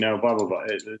thought, blah, blah, blah.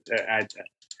 It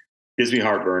gives me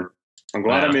heartburn. I'm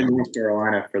glad I'm in North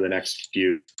Carolina for the next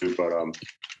few, but I'm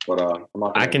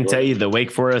not. I can tell you the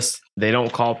Wake Forest, they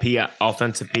don't call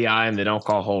offensive PI and they don't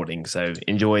call holding. So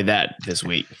enjoy that this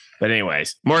week. But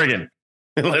anyways, Morgan,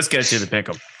 let's get to the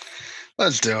pick'em.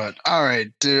 Let's do it. All right,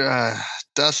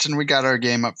 Dustin, we got our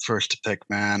game up first to pick,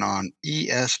 man, on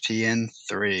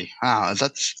ESPN3. Wow, is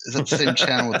that the same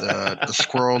channel with the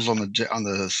squirrels on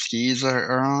the skis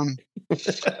are on?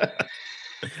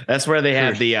 That's where they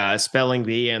have the spelling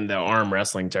bee and the arm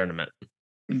wrestling tournament.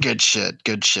 Good shit.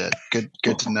 Good to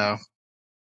know.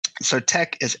 So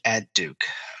Tech is at Duke.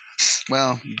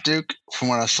 Well, Duke, from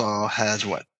what I saw, has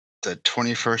the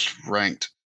 21st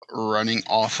ranked running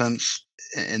offense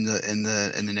in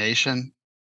the nation.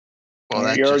 Well,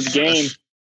 that's game.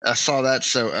 I saw that.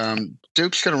 So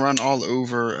Duke's going to run all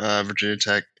over Virginia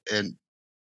Tech, and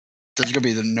there's going to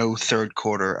be the no third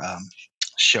quarter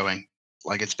showing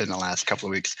like it's been the last couple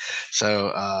of weeks.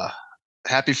 So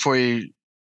happy for you,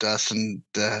 Dustin.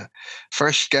 The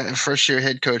first year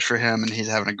head coach for him, and he's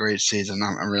having a great season.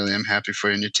 I really am happy for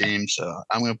you and your team. So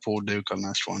I'm going to pull Duke on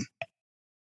this one.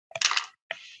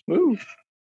 Woo.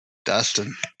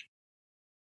 Dustin.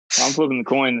 I'm flipping the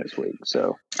coin this week.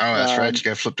 So, Oh, that's right. You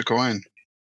got to flip the coin.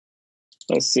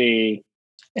 let's see.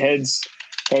 Heads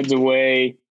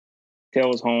away,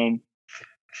 tails home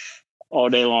all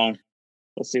day long.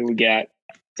 Let's see what we got.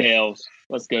 Tails.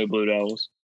 Let's go, Blue Devils.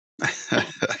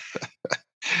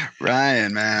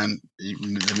 Ryan, man,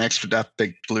 the next up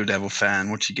big Blue Devil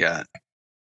fan. What you got?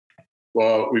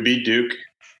 Well, we beat Duke.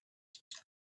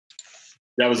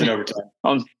 That was in overtime.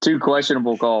 On 2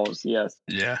 questionable calls, yes.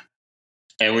 Yeah.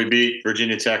 And we beat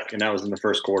Virginia Tech, and that was in the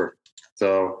first quarter.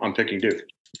 So I'm picking Duke.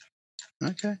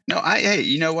 Okay. No, hey,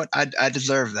 you know what? I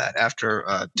deserve that after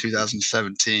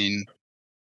 2017.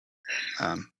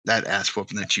 That ass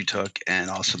whooping that you took, and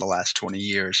also the last 20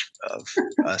 years of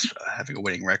us having a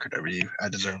winning record over you. I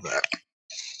deserve that.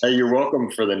 Hey, you're welcome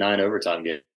for the 9 overtime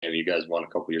game you guys won a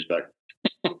couple years back.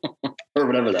 Or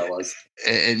whatever that was.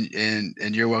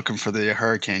 And you're welcome for the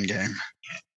Hurricane game.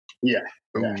 Yeah.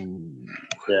 Ooh.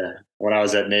 Yeah. When I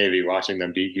was at Navy watching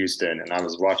them beat Houston, and I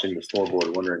was watching the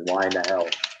scoreboard wondering why in the hell.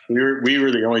 We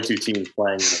were the only 2 teams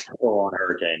playing in a full-on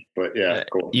hurricane. But yeah,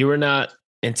 cool. You were not.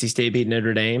 NC State beat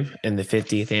Notre Dame in the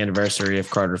 50th anniversary of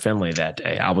Carter Finley that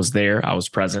day. I was there. I was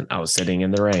present. I was sitting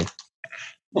in the rain.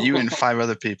 You and 5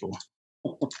 other people.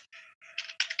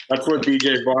 That's what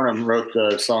DJ Barnum wrote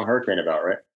the song Hurricane about,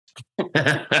 right?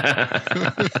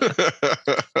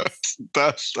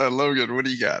 That's Logan. What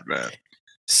do you got, man?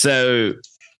 So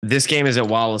this game is at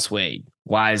Wallace Wade.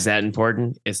 Why is that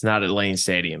important? It's not at Lane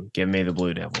Stadium. Give me the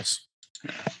Blue Devils.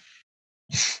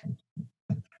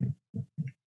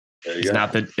 It's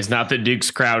not that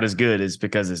Duke's crowd is good. It's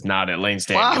because it's not at Lane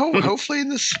Stadium. Well, hopefully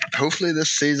this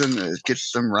season it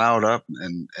gets them riled up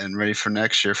and ready for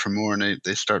next year for more, and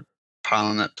they start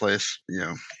piling that place,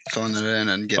 filling it in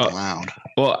and getting loud.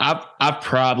 Well, I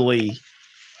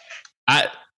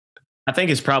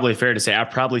think it's probably fair to say I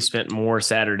probably spent more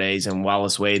Saturdays in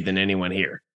Wallace Wade than anyone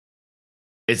here.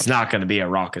 It's not going to be a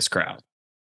raucous crowd.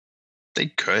 They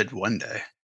could one day.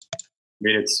 I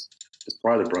mean, it's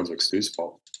probably the Brunswick Stew's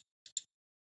fault.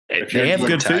 They have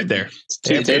good food there.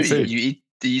 You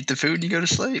eat the food and you go to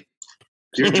sleep.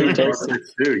 You're too tasty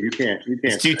stew. You can't.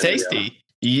 It's too tasty.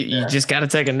 You just got to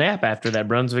take a nap after that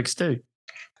Brunswick stew.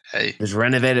 Hey, there's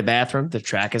renovated bathroom. The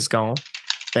track is gone.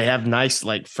 They have nice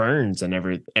like ferns and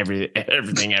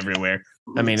everything everywhere.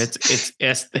 I mean, it's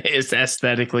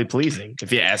aesthetically pleasing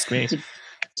if you ask me.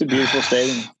 It's a beautiful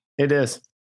stadium. It is.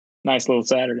 Nice little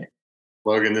Saturday.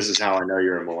 Logan, this is how I know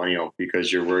you're a millennial,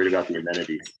 because you're worried about the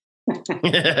amenities.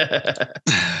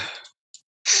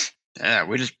 Yeah,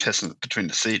 we're just pissing between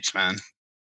the seats, man.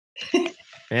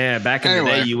 Yeah, back in the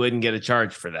day, you wouldn't get a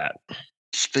charge for that.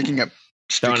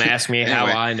 Don't ask me how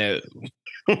I know.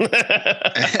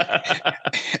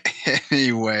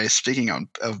 Anyway, speaking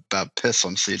about piss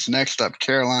on seats, next up,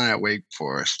 Carolina at Wake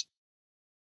Forest.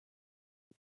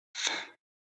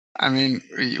 I mean,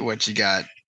 what you got?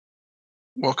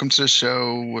 Welcome to the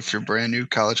show with your brand new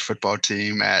college football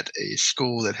team at a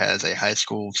school that has a high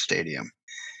school stadium.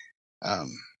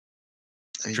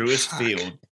 Truist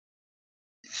Field.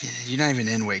 You're not even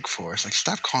in Wake Forest. Like,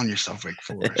 stop calling yourself Wake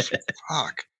Forest.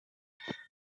 Fuck.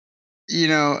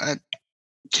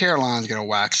 Carolina's going to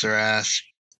wax their ass,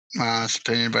 my honest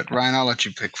opinion. But, Ryan, I'll let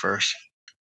you pick first.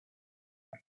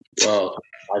 Well,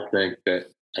 I think that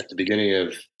at the beginning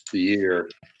of the year,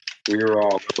 we were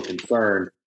all concerned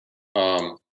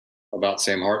about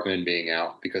Sam Hartman being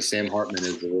out, because Sam Hartman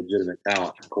is a legitimate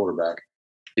talent quarterback.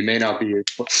 He may not be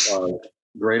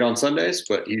great on Sundays,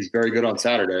 but he's very good on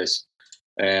Saturdays.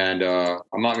 And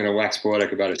I'm not going to wax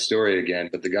poetic about his story again,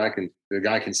 but the guy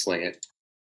can sling it.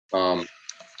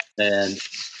 And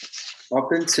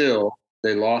up until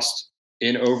they lost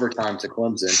in overtime to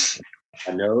Clemson,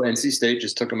 I know NC State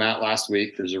just took them out last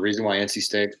week. There's a reason why NC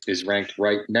State is ranked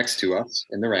right next to us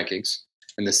in the rankings,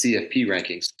 in the CFP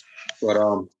rankings. But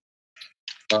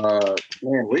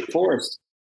man, Wake Forest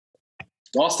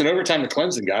lost in overtime to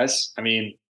Clemson, guys. I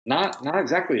mean, not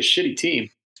exactly a shitty team.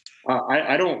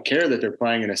 I don't care that they're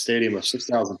playing in a stadium of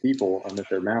 6,000 people and that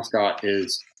their mascot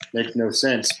makes no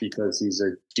sense, because he's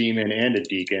a demon and a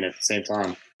deacon at the same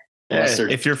time.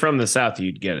 If you're from the South,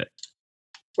 you'd get it.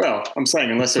 Well, I'm saying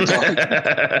unless they're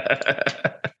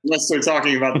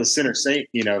talking about the sinner saint,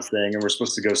 thing, and we're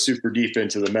supposed to go super deep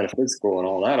into the metaphysical and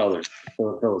all that other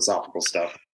philosophical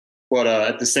stuff. But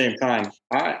at the same time,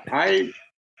 I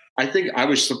think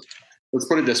let's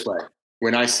put it this way.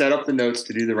 When I set up the notes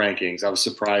to do the rankings, I was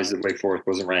surprised that Wake Forest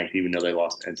wasn't ranked, even though they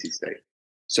lost to NC State.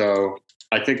 So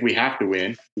I think we have to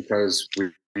win, because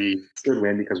we should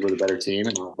win, because we're the better team.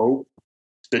 And I hope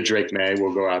that Drake May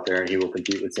will go out there and he will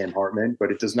compete with Sam Hartman. But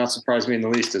it does not surprise me in the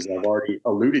least, as I've already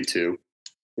alluded to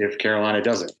if Carolina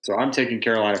doesn't. So I'm taking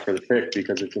Carolina for the pick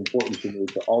because it's important to me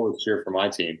to always cheer for my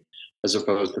team as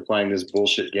opposed to playing this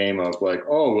bullshit game of like,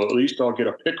 oh, well, at least I'll get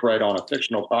a pick right on a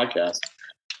fictional podcast.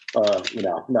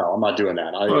 No, I'm not doing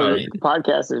that. The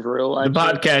podcast is real. The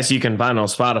podcast you can find on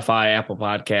Spotify, Apple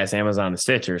Podcasts, Amazon, and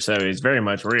Stitcher. So it's very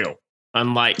much real,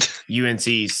 unlike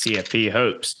UNC's CFP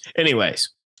hopes. Anyways.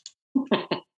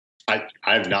 I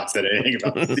have not said anything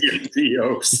about the CFP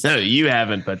hopes. No, you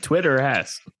haven't, but Twitter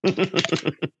has.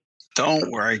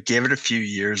 Don't worry. Give it a few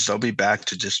years. They'll be back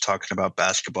to just talking about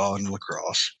basketball and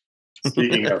lacrosse.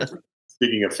 Speaking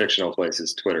of fictional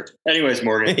places, Twitter. Anyways,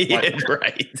 Morgan.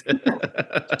 Right.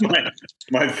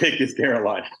 my pick is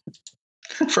Carolina.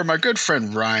 For my good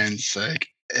friend Ryan's sake,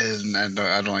 and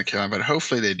I don't like Carolina, but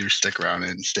hopefully they do stick around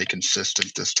and stay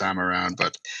consistent this time around.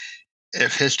 But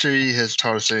if history has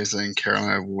taught us anything,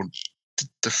 Carolina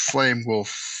the flame will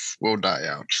die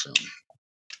out soon.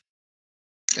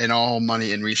 And all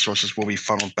money and resources will be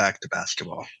funneled back to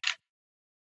basketball.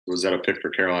 Was that a pick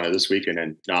for Carolina this weekend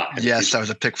and not? Yes, that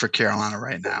was a pick for Carolina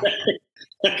right now.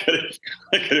 I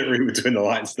couldn't read between the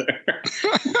lines there.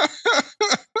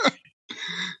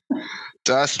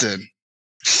 Dustin,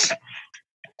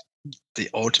 the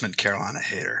ultimate Carolina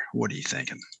hater. What are you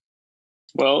thinking?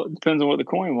 Well, it depends on what the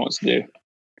coin wants to do.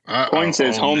 Coin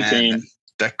says home team.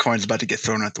 That coin's about to get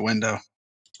thrown out the window.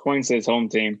 Coin says home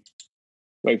team.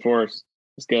 Wake Forest.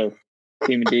 Let's go.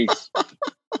 Team of Deeks.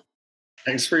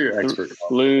 Thanks for your expert.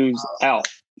 Lose out.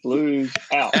 Lose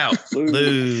out.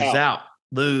 Lose out.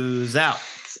 Lose out.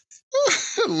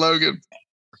 Logan.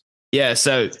 Yeah,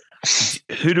 so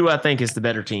who do I think is the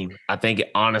better team? I think,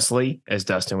 honestly, as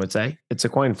Dustin would say, it's a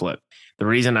coin flip. The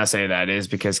reason I say that is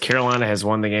because Carolina has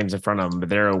won the games in front of them, but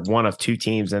they're one of two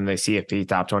teams in the CFP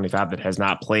top 25 that has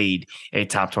not played a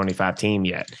top 25 team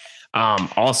yet.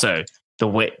 Also,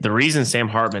 the reason Sam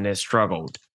Hartman has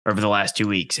struggled over the last 2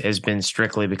 weeks has been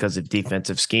strictly because of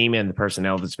defensive scheme and the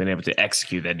personnel that's been able to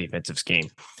execute that defensive scheme.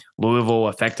 Louisville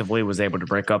effectively was able to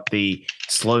break up the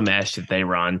slow mesh that they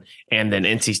run, and then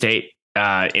NC State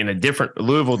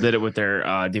Louisville did it with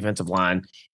their defensive line.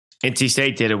 NC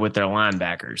State did it with their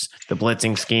linebackers. The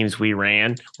blitzing schemes we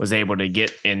ran was able to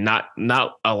get and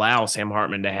not allow Sam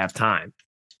Hartman to have time.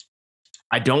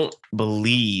 I don't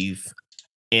believe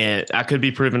in. I could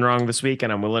be proven wrong this week,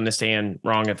 and I'm willing to stand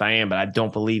wrong if I am. But I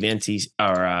don't believe UNC's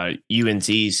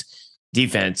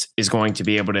defense is going to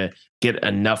be able to get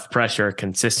enough pressure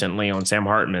consistently on Sam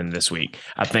Hartman this week.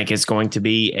 I think it's going to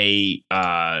be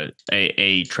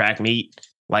a track meet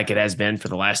like it has been for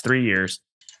the last 3 years.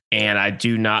 And I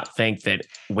do not think that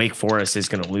Wake Forest is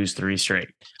going to lose 3 straight.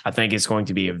 I think it's going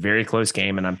to be a very close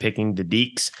game, and I'm picking the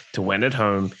Deeks to win at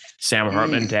home, Sam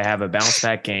Hartman to have a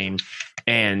bounce-back game,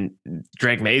 and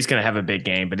Drake May is going to have a big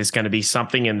game, but it's going to be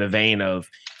something in the vein of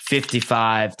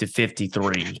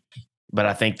 55-53. But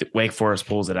I think that Wake Forest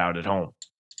pulls it out at home.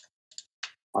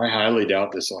 I highly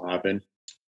doubt this will happen.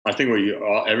 I think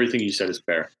everything you said is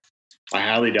fair. I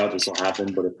highly doubt this will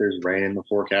happen, but if there's rain in the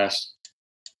forecast,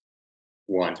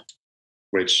 1,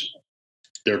 which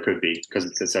there could be because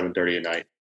it's at 7:30 at night,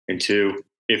 and 2,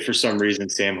 if for some reason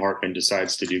Sam Hartman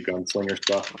decides to do gunslinger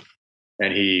stuff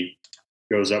and he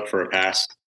goes up for a pass,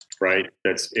 right,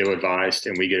 that's ill-advised,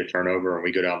 and we get a turnover and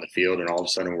we go down the field and all of a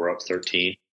sudden we're up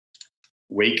 13,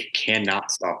 Wake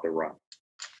cannot stop the run.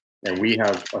 And we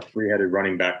have a 3-headed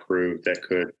running back crew that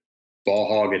could ball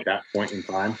hog at that point in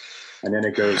time. And then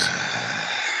it goes.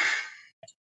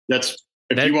 Next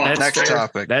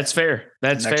topic. That's fair.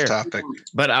 That's next fair. Topic.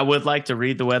 But I would like to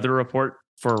read the weather report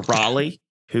for Raleigh,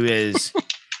 who is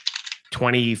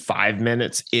 25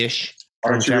 minutes ish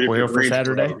from Chapel Hill for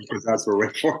Saturday. Because that's where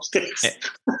Wake Forest is.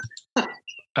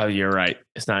 Oh, you're right.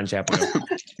 It's not in Chapel Hill.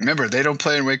 Remember, they don't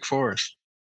play in Wake Forest.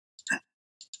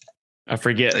 I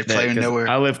forget. They play nowhere.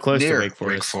 I live close to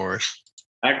Wake Forest.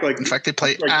 In fact, they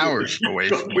play hours away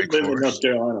from Wake Forest.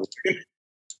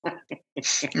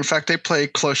 In fact, they play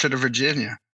closer to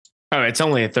Virginia. Oh, it's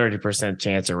only a 30%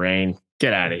 chance of rain.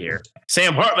 Get out of here.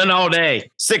 Sam Hartman all day.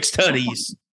 6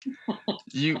 tutties.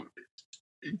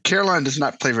 Carolina does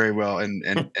not play very well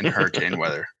in hurricane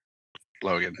weather,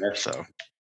 Logan. So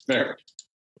fair.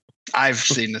 I've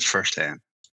seen this firsthand.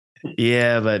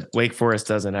 Yeah, but Wake Forest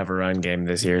doesn't have a run game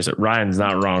this year, so Ryan's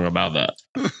not wrong about that.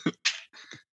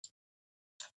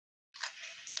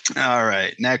 All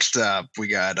right. Next up, we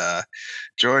got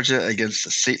Georgia against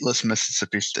the seatless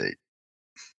Mississippi State.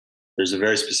 There's a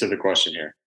very specific question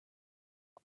here.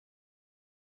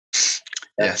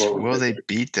 Yes. Will they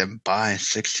beat them by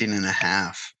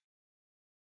 16.5?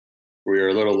 We are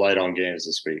a little light on games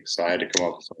this week, so I had to come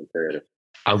up with something creative.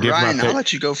 Ryan, I'll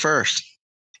let you go first.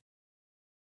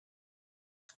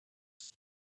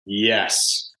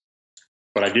 Yes.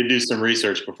 but I did do some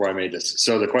research before I made this.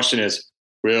 So the question is,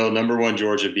 will number 1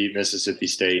 Georgia beat Mississippi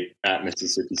State at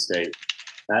Mississippi State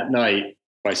that night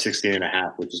by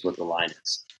 16.5, which is what the line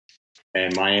is?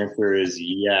 And my answer is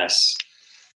yes.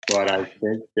 But I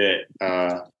think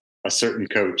that a certain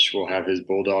coach will have his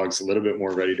Bulldogs a little bit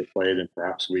more ready to play than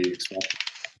perhaps we expect.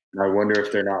 And I wonder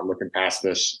if they're not looking past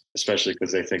this, especially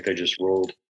because they think they just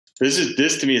rolled.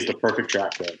 This to me is the perfect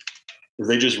trap game, because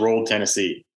they just rolled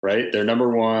Tennessee, right? They're number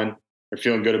 1. They're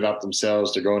feeling good about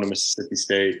themselves. They're going to Mississippi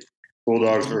State.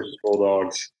 Bulldogs versus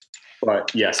Bulldogs. But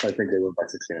yes, I think they win by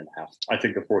 16.5. I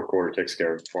think the fourth quarter takes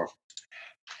care of it for them.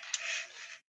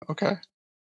 Okay.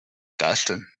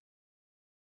 Dustin.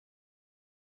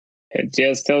 Heads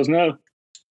yes, tails no.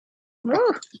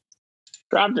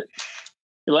 Dropped it.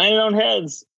 You landed on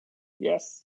heads.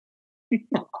 Yes. You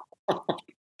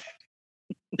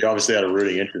obviously had a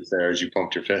rooting interest there as you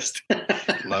pumped your fist.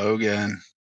 Logan.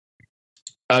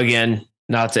 Again,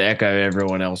 not to echo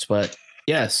everyone else, but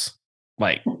yes.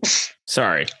 Like,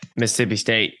 sorry, Mississippi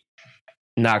State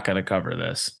not going to cover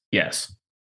this. Yes.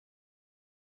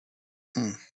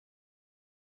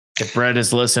 If Brett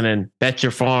is listening, bet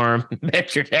your farm,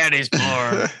 bet your daddy's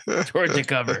farm. Georgia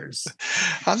covers.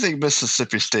 I think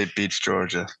Mississippi State beats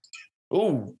Georgia.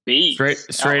 Ooh, Beat.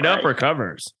 straight up or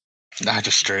covers? Nah,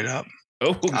 just straight up.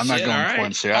 Oh, I'm not going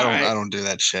points here. I don't do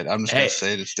that shit. I'm just gonna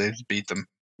say the State beat them.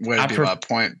 Whether it be by a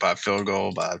point, by a field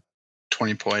goal, by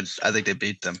 20 points, I think they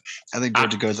beat them. I think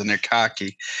Georgia goes in there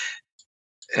cocky,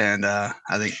 and I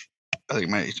think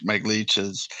Mike Leach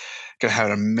is gonna have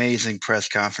an amazing press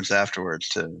conference afterwards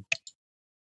too.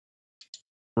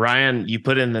 Ryan, you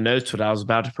put in the notes what I was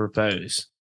about to propose.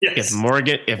 Yes.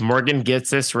 If Morgan gets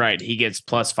this right, he gets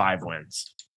plus 5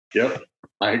 wins. Yep,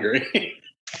 I agree.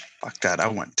 Fuck that. I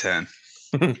want 10.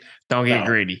 Don't get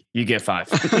greedy. You get 5.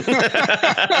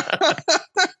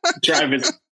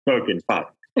 Travis spoken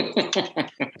pop.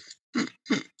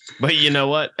 But you know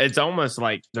what? It's almost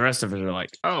like the rest of us are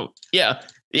like, oh, yeah,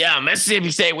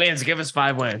 Mississippi State wins. Give us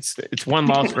 5 wins. It's 1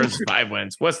 loss versus 5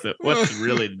 wins. What's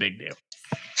really the big deal?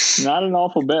 Not an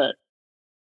awful bet.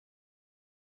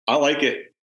 I like it.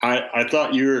 I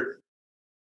thought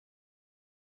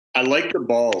I liked the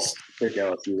balls to pick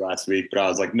LSU last week, but I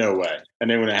was like, no way.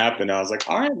 And then when it happened, I was like,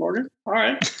 all right, Morgan, all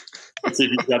right. Let's see if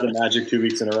he's got the magic 2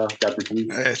 weeks in a row. Got the key.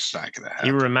 It's not gonna happen.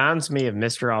 He reminds me of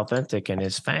Mr. Authentic and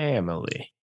his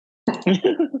family.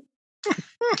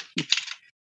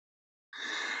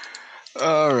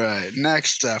 All right.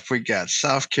 Next up, we got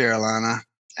South Carolina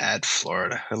at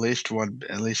Florida. At least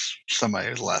somebody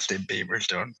whose last name Beamer's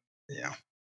doing. Yeah.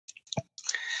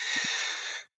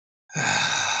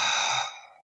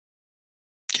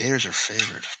 Gators are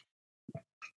favored.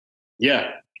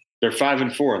 Yeah, they're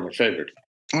 5-4 and they're favored.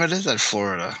 What is that,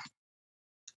 Florida?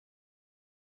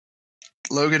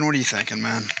 Logan, what are you thinking,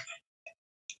 man?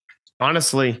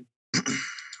 Honestly,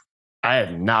 I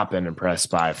have not been impressed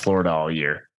by Florida all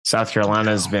year. South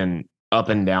Carolina has been up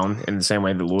and down in the same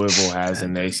way that Louisville has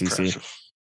in the ACC. Impressive.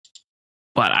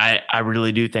 But I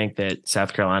really do think that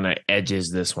South Carolina edges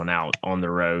this one out on the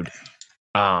road.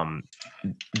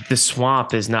 The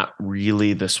swamp is not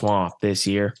really the swamp this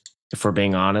year, if we're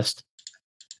being honest.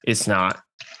 It's not.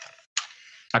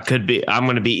 I'm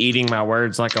going to be eating my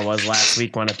words like I was last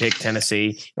week when I picked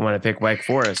Tennessee and when I picked Wake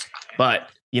Forest. But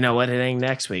you know what? It ain't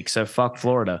next week. So fuck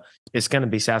Florida. It's going to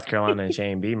be South Carolina and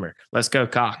Shane Beamer. Let's go,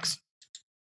 Cox.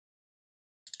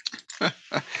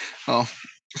 Well,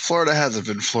 Florida hasn't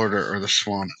been Florida or the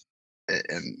swamp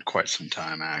in quite some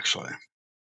time, actually.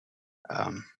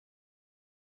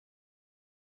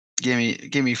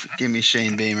 Give me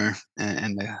Shane Beamer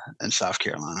and South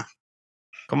Carolina.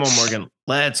 Come on, Morgan.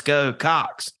 Let's go,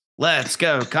 Cox. Let's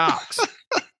go, Cox.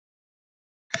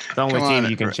 The only team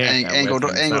you can chant that Angle,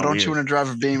 with. Angle, don't you want to drive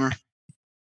a Beamer?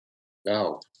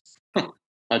 No.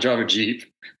 I drive a Jeep.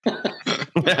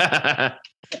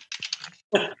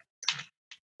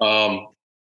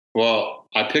 Well,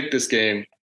 I picked this game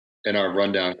in our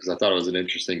rundown because I thought it was an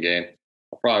interesting game.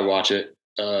 I'll probably watch it.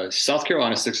 South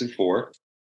Carolina 6-4.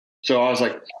 So I was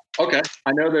like, okay,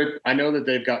 I know that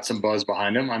they've got some buzz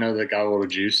behind them. I know they got a little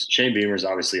juice. Shane Beamer is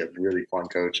obviously a really fun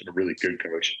coach and a really good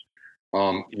coach.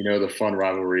 The fun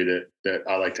rivalry that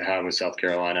I like to have with South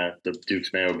Carolina, the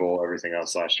Duke's Mayo Bowl, everything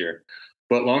else last year.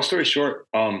 But long story short,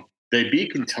 they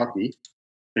beat Kentucky,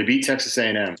 they beat Texas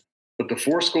A&M, but the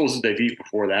 4 schools that they beat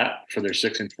before that for their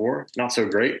 6-4, not so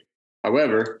great.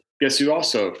 However, guess who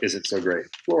also isn't so great?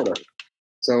 Florida.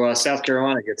 So South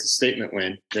Carolina gets a statement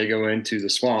win. They go into the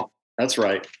swamp. That's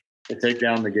right. They take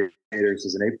down the Gators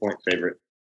as an 8-point favorite.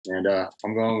 And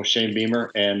I'm going with Shane Beamer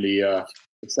and the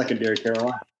secondary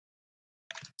Carolina.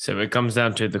 So it comes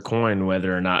down to the coin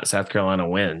whether or not South Carolina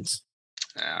wins.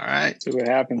 All right. See what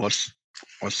happens.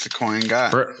 What's the coin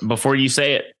got? Before you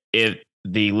say it, if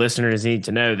the listeners need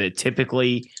to know that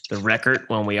typically the record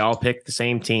when we all pick the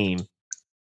same team,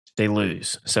 they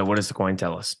lose. So what does the coin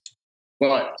tell us?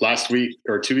 Well, last week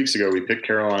or 2 weeks ago, we picked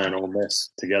Carolina and Ole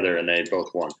Miss together, and they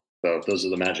both won. So those are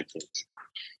the Magic teams.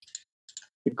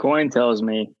 The coin tells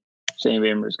me Shane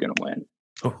Beamer is going to win.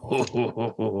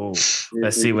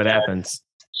 Let's see what happens.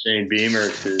 Shane Beamer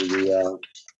to the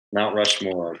Mount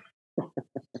Rushmore.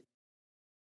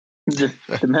 The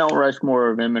Mount Rushmore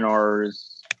of M&R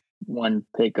is one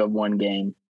pick of one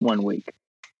game, 1 week.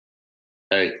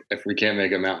 Hey, if we can't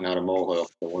make a mountain out of molehill,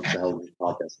 then what the hell is this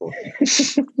podcast for?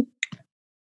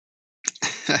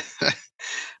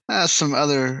 Some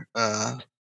other.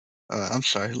 I'm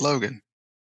sorry, Logan.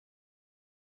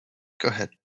 Go ahead.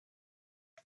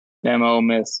 Damn, Ole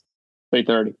Miss.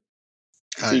 3:30.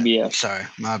 CBS. Sorry,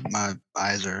 my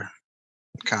eyes are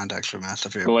contacts are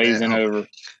massive here. Glazing over.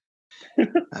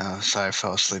 Sorry, I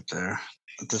fell asleep there.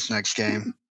 This next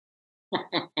game.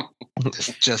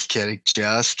 Just kidding.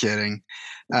 Just kidding.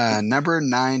 Number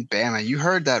 9, Bama. You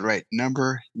heard that right.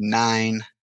 Number 9,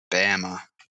 Bama.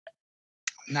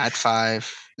 Not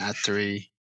 5, not 3,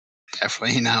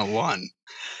 definitely not 1,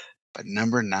 but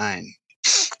number 9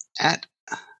 at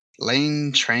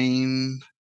Lane Train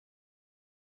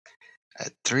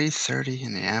at 3:30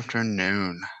 in the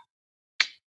afternoon.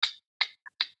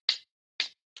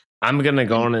 I'm going to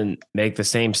go on and make the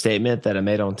same statement that I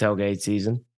made on Tailgate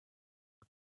Season.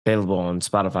 Available on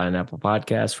Spotify and Apple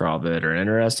Podcasts for all that are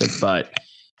interested. But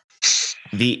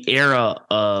the era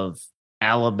of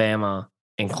Alabama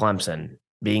and Clemson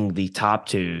being the top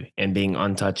 2 and being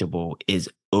untouchable is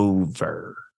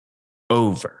over.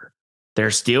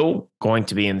 They're still going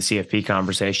to be in the CFP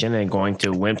conversation and going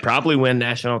to probably win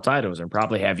national titles and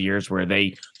probably have years where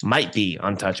they might be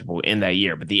untouchable in that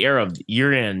year. But the era of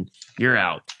year in, year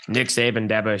out, Nick Saban,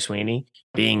 Dabo Swinney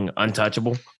being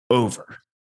untouchable, over.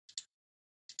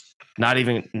 Not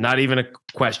even a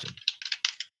question.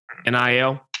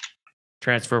 NIL,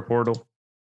 transfer portal,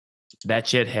 that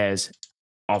shit has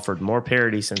offered more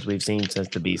parity since we've seen since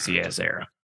the BCS era.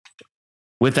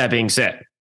 With that being said,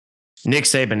 Nick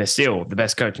Saban is still the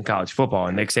best coach in college football,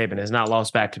 and Nick Saban has not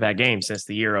lost back-to-back games since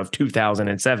the year of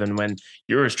 2007 when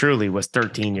yours truly was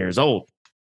 13 years old.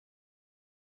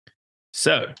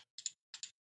 So.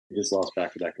 He just lost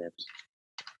back-to-back games.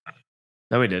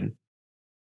 No, he didn't.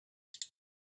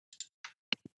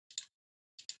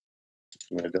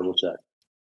 I'm going to double check.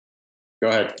 Go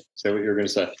ahead. Say what you were going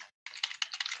to say.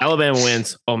 Alabama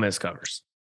wins, Ole Miss covers.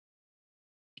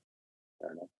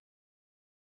 Fair enough.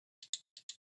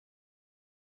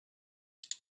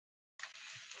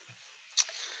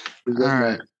 All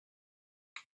right.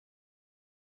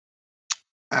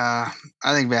 I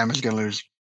think Bama's going to lose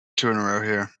 2 in a row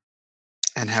here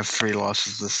and have 3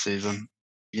 losses this season.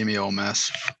 Give me Ole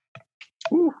Miss.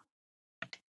 Woo.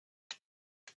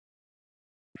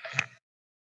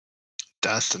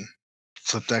 Dustin,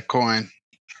 flip that coin.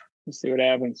 Let's see what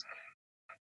happens.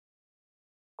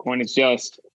 Coin is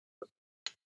just.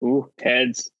 Ooh,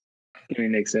 heads. Give me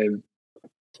Nick Saban.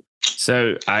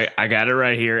 So I got it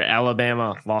right here.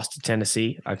 Alabama lost to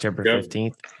Tennessee October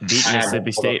 15th, beat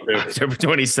Mississippi State October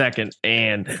 22nd,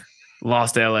 and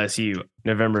lost to LSU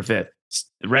November 5th.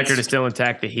 The record is still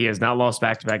intact that he has not lost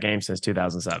back-to-back games since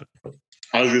 2007.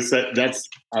 I was gonna say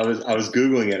I was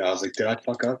Googling it. I was like, did I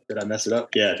fuck up? Did I mess it up?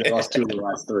 Yeah, they lost 2 of the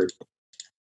last 3.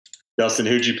 Dustin,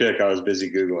 who'd you pick? I was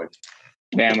busy Googling.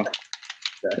 Bama.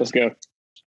 Okay. Let's go.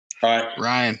 All right.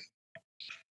 Ryan.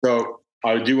 So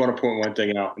I do want to point one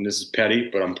thing out, and this is petty,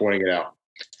 but I'm pointing it out.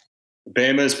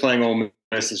 Bama is playing Ole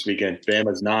Miss this weekend.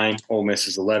 Bama's 9, Ole Miss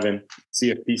is 11.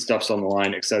 CFP stuff's on the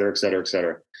line, et cetera, et cetera, et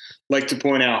cetera. Like to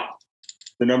point out,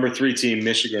 the number 3 team,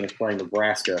 Michigan, is playing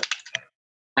Nebraska,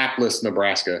 hapless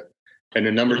Nebraska, and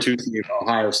the number 2 team,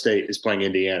 Ohio State, is playing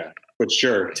Indiana. But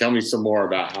sure, tell me some more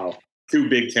about how 2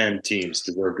 Big Ten teams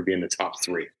deserve to be in the top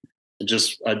 3.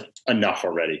 Just enough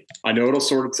already. I know it'll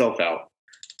sort itself out.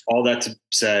 All that to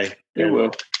say, it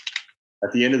will.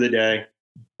 At the end of the day,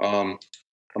 I'm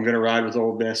going to ride with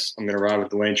Ole Miss. I'm going to ride with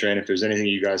the Lane Train. If there's anything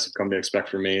you guys have come to expect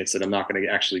from me, it's that I'm not going to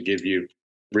actually give you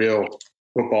real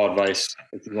football advice.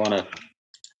 If you want to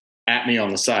at me on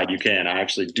the side, you can. I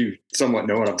actually do somewhat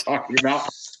know what I'm talking about.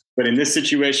 But in this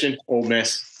situation, Ole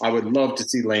Miss, I would love to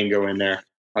see Lane go in there.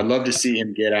 I'd love to see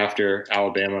him get after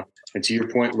Alabama. And to your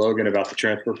point, Logan, about the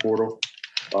transfer portal,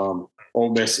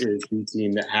 Ole Miss is the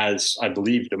team that has, I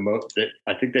believe, the most.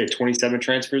 I think they had 27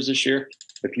 transfers this year.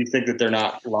 If you think that they're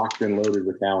not locked and loaded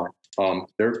with talent,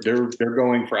 they're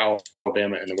going for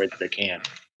Alabama in the way that they can.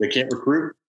 They can't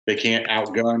recruit. They can't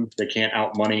outgun. They can't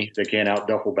outmoney. They can't out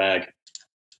duffel bag.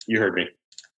 You heard me.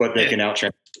 But they can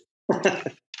out-train.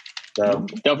 So,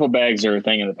 duffel bags are a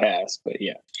thing of the past, but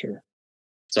yeah, sure.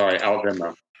 sorry, out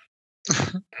Venmo.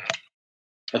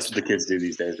 That's what the kids do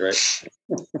these days, right?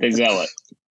 They sell it.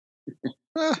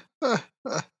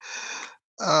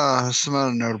 Some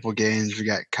other notable games we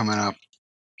got coming up.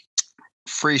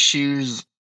 Free shoes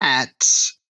at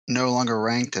no longer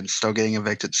ranked and still getting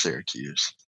evicted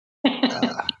Syracuse.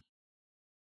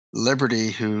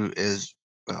 Liberty, who is,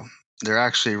 well, they're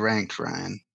actually ranked,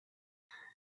 Ryan.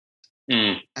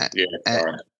 At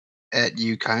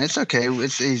UConn. It's okay.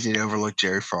 It's easy to overlook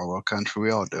Jerry Falwell country.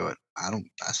 We all do it. I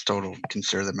still don't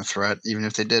consider them a threat, even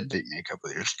if they did beat me a couple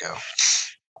of years ago.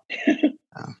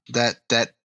 That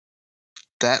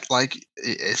like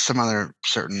some other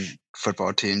certain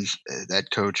football teams,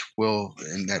 that coach will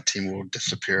and that team will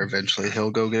disappear eventually.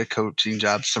 He'll go get a coaching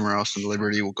job somewhere else, and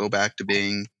Liberty will go back to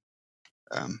being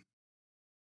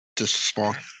just a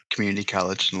small community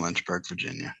college in Lynchburg,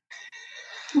 Virginia.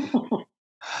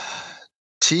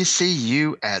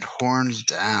 TCU at Horns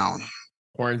Down.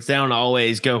 Horns down,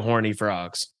 always go Horny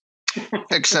Frogs.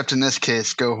 Except in this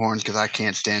case, go Horns, because I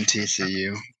can't stand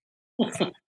TCU.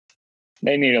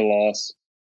 They need a loss.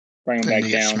 Bring them back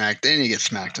down. They need to get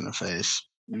smacked in the face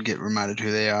and get reminded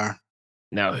who they are.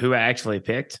 Now, who I actually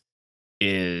picked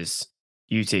is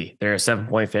UT. They're a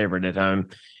 7-point favorite at home,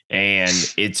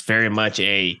 and it's very much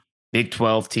a Big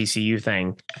 12 TCU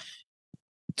thing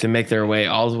to make their way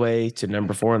all the way to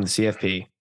number 4 in the CFP.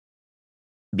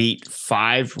 Beat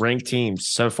 5 ranked teams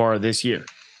so far this year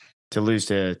to lose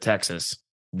to Texas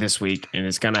this week, and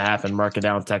it's going to happen. Mark it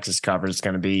down. Texas cover. It's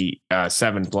going to be a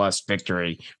 7+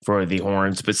 victory for the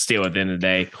Horns, but still, at the end of the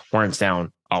day, Horns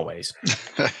down always.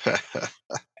 All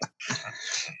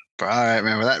right,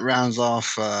 man. Well, that rounds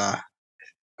off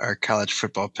our college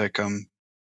football pick'em.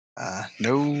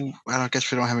 No, I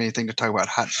guess we don't have anything to talk about.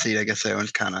 Hot seat. I guess that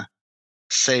one's kind of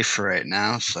safe for right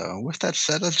now. So, with that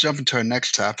said, let's jump into our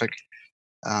next topic.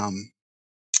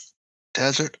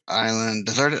 Deserted Island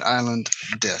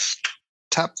Disc.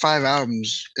 Top 5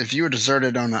 albums. If you were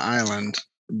deserted on an island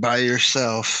by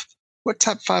yourself, what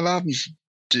top 5 albums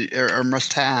do or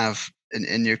must have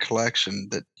in your collection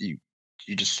that you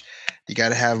got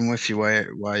to have them with you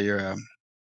while you're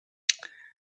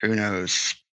who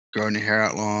knows, growing your hair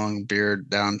out long, beard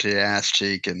down to your ass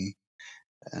cheek, and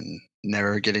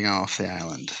never getting off the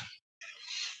island.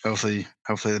 Hopefully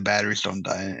the batteries don't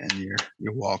die in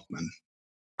your Walkman.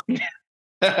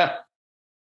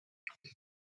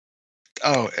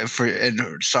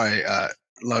 Sorry,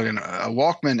 Logan. A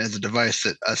Walkman is a device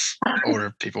that us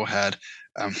older people had.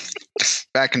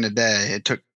 Back in the day, it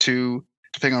took 2,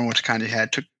 depending on which kind you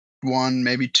had, took 1,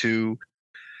 maybe 2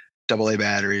 AA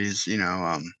batteries. You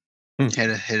had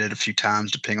to hit it a few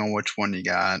times depending on which one you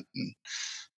got. And,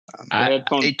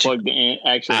 headphones plugged in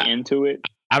into it.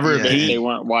 I repeat, they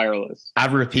weren't wireless. I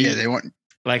repeat, yeah, they weren't.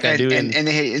 Like I do, and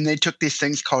they took these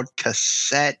things called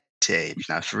cassette tapes.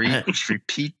 Now, let's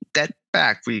repeat that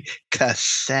back.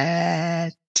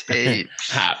 Cassette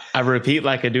tapes. I repeat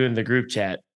like I do in the group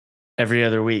chat every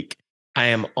other week. I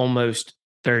am almost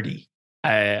 30.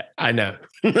 I know.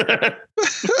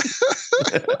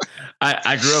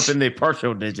 I grew up in the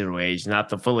partial digital age, not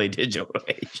the fully digital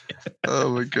age. Oh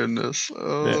my goodness.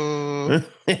 Oh.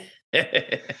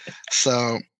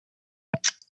 So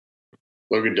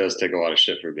Logan does take a lot of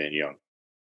shit for being young.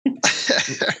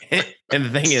 And the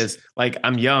thing is, like,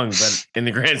 I'm young, but in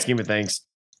the grand scheme of things,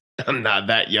 I'm not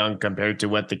that young compared to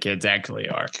what the kids actually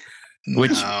are.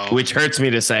 Which hurts me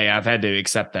to say. I've had to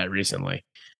accept that recently.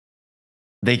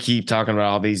 They keep talking about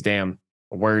all these damn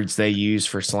words they use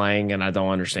for slang, and I don't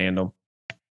understand them.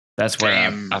 That's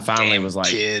where I finally was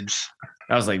like, kids.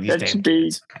 I was like, these damn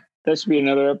kids. That should be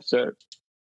another episode.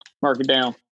 Mark it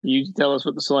down. You tell us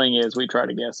what the slang is. We try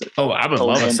to guess it. Oh, I would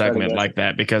love a segment like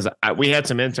that, because we had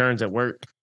some interns at work.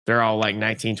 They're all like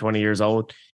 19, 20 years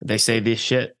old. They say this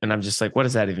shit, and I'm just like, what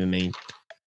does that even mean?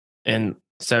 And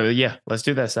so, yeah, let's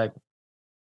do that segment.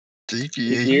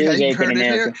 You heard it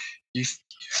here.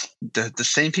 The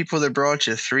same people that brought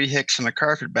you 3 hicks and a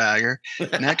carpetbagger.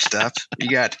 Next up, you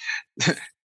got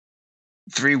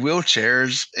 3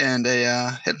 wheelchairs and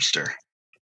a hipster.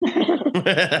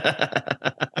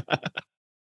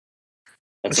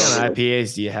 What kind of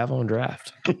IPAs do you have on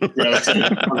draft? Yeah, that's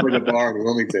like a bar in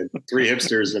Wilmington. 3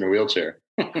 hipsters in a wheelchair.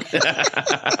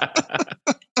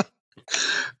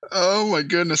 Oh my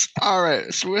goodness. All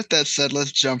right. So with that said,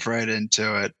 let's jump right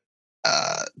into it.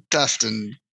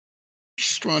 Dustin,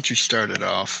 why don't you start it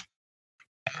off?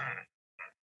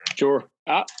 Sure.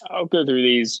 I'll go through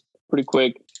these pretty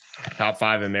quick. Top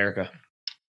 5 America.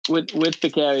 with the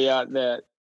caveat that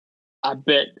I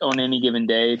bet on any given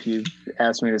day, if you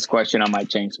ask me this question, I might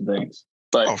change some things.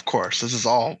 But of course, this is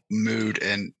all mood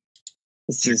and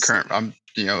it's your just current.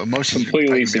 Emotions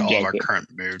completely can be all of our subjective. current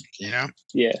mood.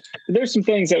 Yeah, there's some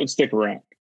things that would stick around.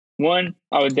 One,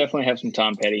 I would definitely have some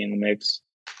Tom Petty in the mix.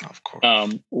 Of course.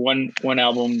 One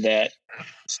album that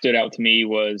stood out to me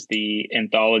was the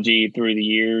anthology Through the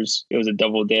Years. It was a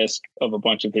double disc of a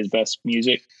bunch of his best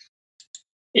music.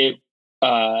 It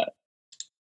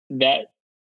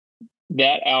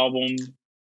that album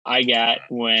I got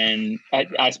when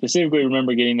I specifically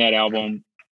remember getting that album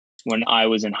when I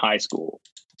was in high school,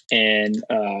 and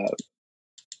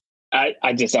I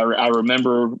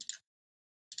remember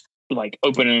like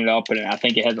opening it up, and I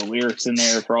think it had the lyrics in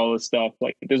there for all this stuff.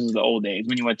 Like, this was the old days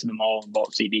when you went to the mall and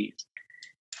bought CDs.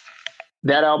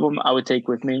 That album I would take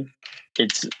with me.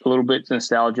 It's a little bit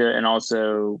nostalgia, and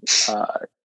also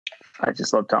I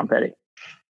just love Tom Petty.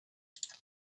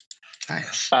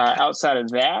 Nice. Outside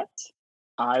of that,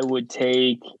 I would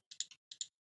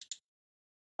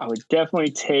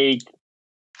definitely take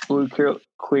Blue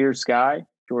Clear Sky,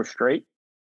 George Strait.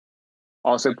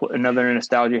 Also, another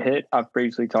nostalgia hit I've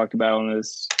previously talked about on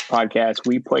this podcast.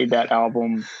 We played that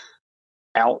album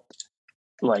out,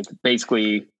 like,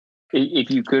 basically,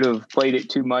 if you could have played it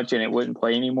too much and it wouldn't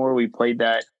play anymore, we played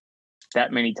that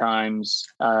many times,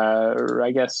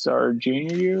 I guess our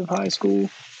junior year of high school.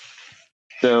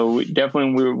 So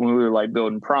definitely when we were like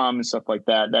building prom and stuff like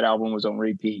that, that album was on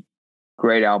repeat.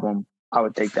 Great album. I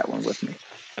would take that one with me.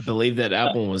 I believe that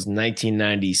album was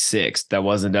 1996. That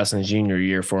wasn't Dustin's junior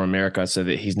year for America, so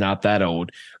that he's not that old.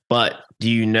 But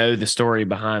do you know the story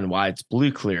behind why it's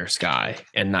Blue Clear Sky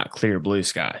and not Clear Blue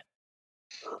Sky?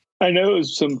 I know it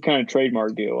was some kind of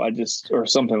trademark deal. Or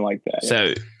something like that.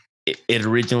 So it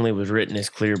originally was written as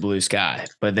Clear Blue Sky,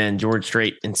 but then George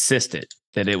Strait insisted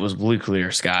that it was Blue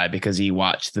Clear Sky because he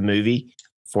watched the movie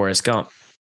Forrest Gump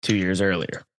 2 years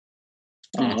earlier.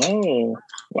 Oh,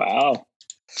 wow.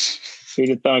 Who'd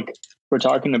have thunk? We're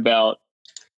talking about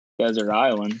Desert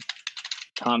Island.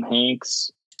 Tom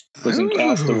Hanks was in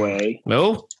Castaway.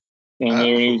 No? And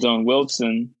there he was on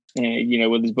Wilson,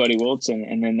 and with his buddy Wilson,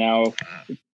 and then now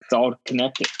it's all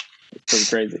connected. It's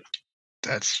pretty crazy.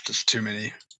 That's just too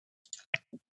many.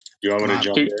 You want me to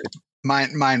jump in?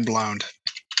 Mind blown.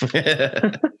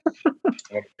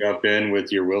 Jump in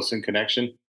with your Wilson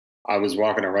connection. I was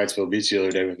walking on Wrightsville Beach the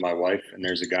other day with my wife, and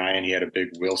there's a guy, and he had a big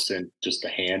Wilson, just a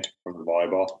hand from the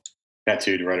volleyball,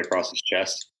 tattooed right across his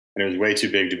chest. And it was way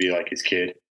too big to be like his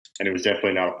kid. And it was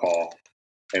definitely not a Paul.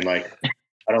 And like,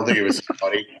 I don't think it was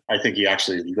somebody. I think he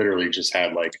actually literally just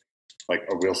had like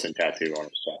a Wilson tattoo on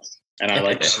his chest. And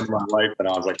I told my wife, and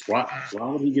I was like, why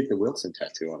would he get the Wilson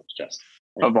tattoo on his chest?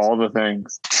 Of all the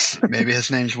things. Maybe his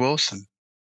name's Wilson.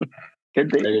 Could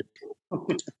be. All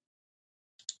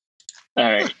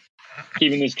right.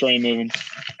 Keeping this train moving.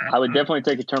 I would definitely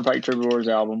take a Turnpike Troubadours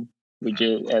album.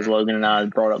 As Logan and I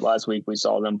brought up last week, we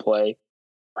saw them play.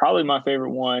 Probably my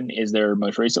favorite one is their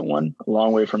most recent one, A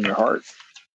Long Way From Your Heart.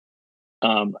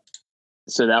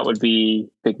 So that would be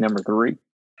pick number 3.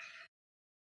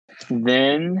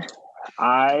 Then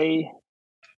I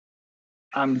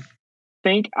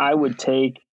think I would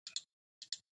take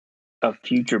a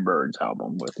Future Birds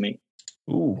album with me.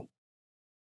 Ooh.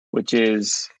 Which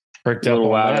is Pricked up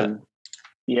on that.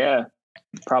 Yeah,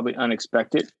 probably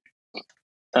unexpected.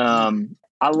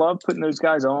 I love putting those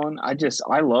guys on.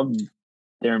 I love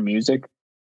their music.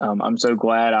 I'm so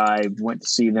glad I went to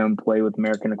see them play with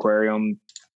American Aquarium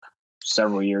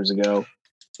several years ago.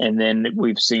 And then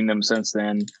we've seen them since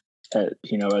then,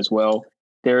 as well.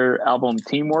 Their album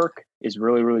Teamwork is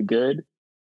really, really good.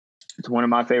 It's one of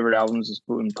my favorite albums that's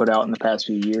been put out in the past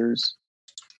few years.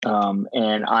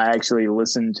 And I actually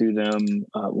listened to them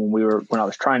when I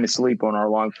was trying to sleep on our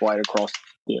long flight across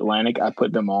the Atlantic. I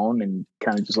put them on and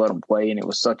kind of just let them play, and it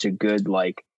was such a good,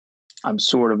 like, I'm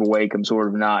sort of awake, I'm sort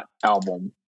of not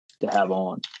album to have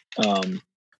on.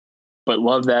 But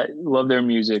love their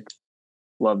music,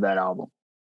 love that album.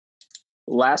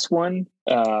 Last one,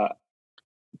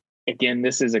 again,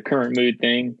 this is a current mood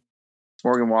thing.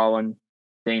 Morgan Wallen,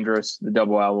 Dangerous, the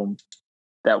double album,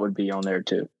 that would be on there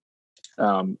too.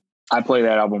 I play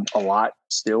that album a lot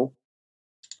still.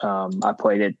 I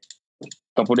played it a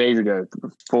couple days ago,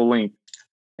 full length,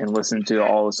 and listened to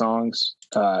all the songs.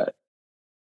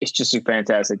 It's just a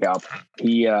fantastic album.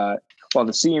 While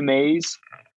the CMAs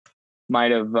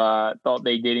might have thought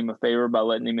they did him a favor by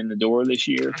letting him in the door this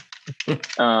year,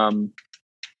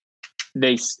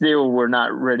 they still were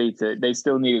not ready to. They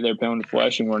still needed their pound of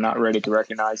flesh, and were not ready to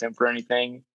recognize him for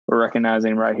anything. We're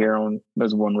recognizing him right here on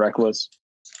Miserable and Reckless.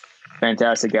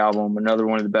 Fantastic album. Another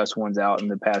one of the best ones out in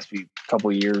the past couple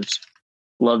of years.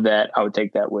 Love that. I would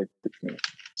take that with me.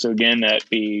 So again, that'd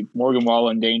be Morgan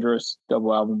Wallen, Dangerous,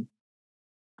 double album.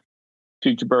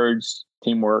 Future Birds,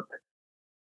 Teamwork.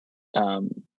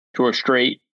 George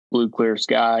Strait, Blue Clear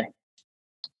Sky.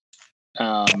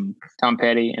 Tom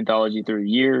Petty, Anthology Through the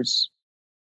Years.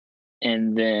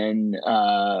 And then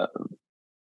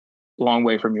Long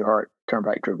Way From Your Heart,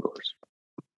 Turnpike Troubadours.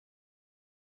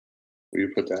 Will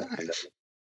you put that?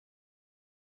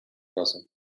 Awesome.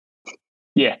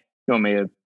 Yeah. You want me to?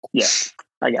 Yeah,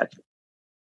 I got you.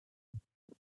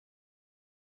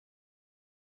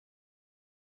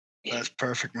 That's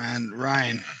perfect, man.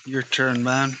 Ryan, your turn,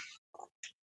 man.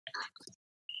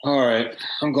 All right.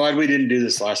 I'm glad we didn't do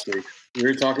this last week. We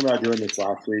were talking about doing this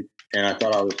last week, and I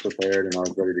thought I was prepared and I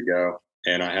was ready to go,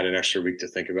 and I had an extra week to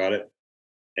think about it.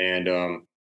 And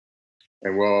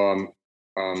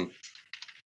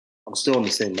I'm still in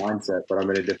the same mindset, but I'm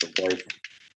in a different place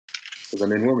because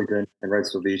I'm in Wilmington and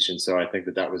Wrightsville Beach, and so I think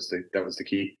that was the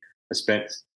key. I spent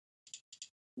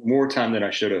more time than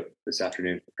I should have this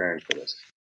afternoon preparing for this,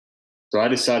 so I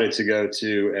decided to go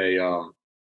to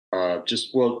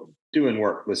doing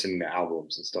work, listening to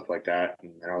albums and stuff like that,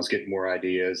 and I was getting more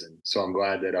ideas, and so I'm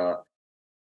glad that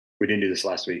we didn't do this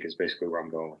last week. Is basically where I'm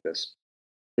going with this.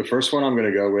 The first one I'm going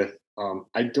to go with,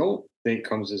 I don't think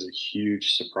comes as a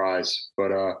huge surprise,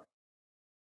 but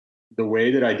the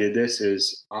way that I did this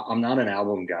is I'm not an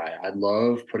album guy. I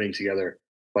love putting together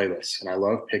playlists, and I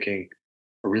love picking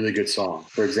a really good song.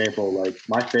 For example, like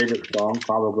my favorite song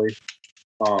probably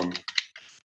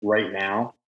right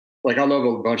now, like I love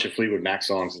a bunch of Fleetwood Mac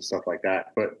songs and stuff like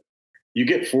that, but you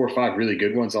get 4 or 5 really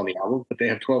good ones on the album, but they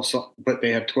have 12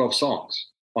 songs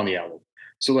on the album.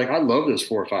 So like I love those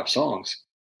 4 or 5 songs,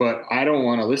 but I don't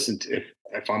want to listen to,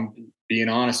 if I'm being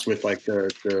honest with like the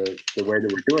way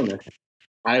that we're doing this,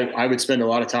 I would spend a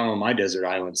lot of time on my desert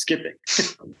island skipping.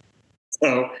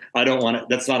 So I don't want to,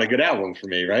 that's not a good album for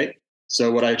me, right?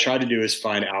 So what I try to do is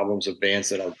find albums of bands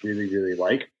that I really, really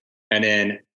like. And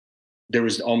then there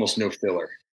was almost no filler.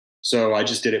 So I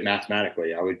just did it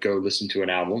mathematically. I would go listen to an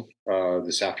album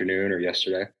this afternoon or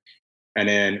yesterday. And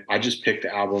then I just picked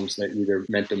the albums that either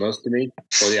meant the most to me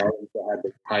or the albums that had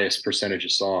the highest percentage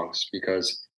of songs,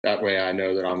 because that way I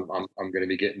know that I'm going to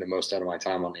be getting the most out of my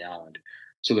time on the island.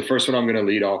 So the first one I'm going to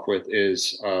lead off with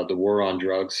is The War on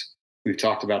Drugs. We've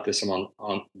talked about this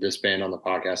on this band on the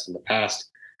podcast in the past.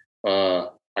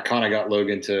 I kind of got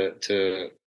Logan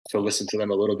to listen to them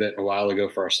a little bit a while ago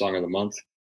for our Song of the Month.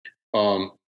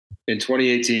 In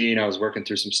 2018, I was working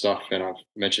through some stuff, and I've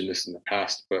mentioned this in the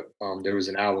past, but there was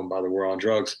an album by The War on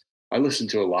Drugs I listened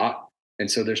to a lot, and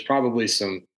so there's probably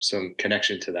some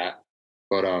connection to that.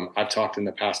 But I've talked in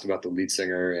the past about the lead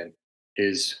singer and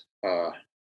his.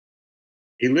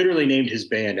 He literally named his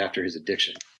band after his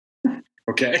addiction.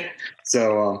 Okay,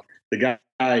 so the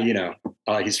guy,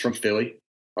 he's from Philly,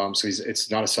 so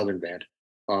it's not a Southern band.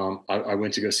 I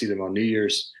went to go see them on New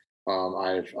Year's.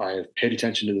 I've paid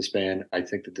attention to this band. I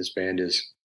think that this band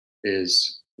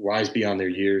is wise beyond their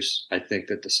years. I think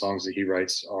that the songs that he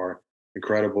writes are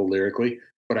incredible lyrically,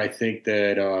 but I think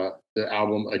that the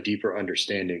album A Deeper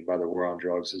Understanding by The War on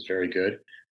Drugs is very good.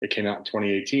 It came out in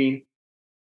 2018.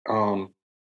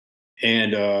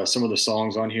 And some of the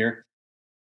songs on here,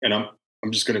 and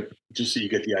I'm just gonna, just so you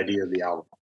get the idea of the album: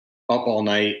 Up All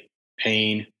Night,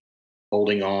 Pain,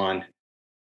 Holding On,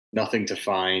 Nothing to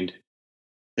Find,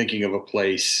 Thinking of a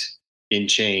Place, In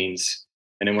Chains,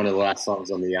 and then one of the last songs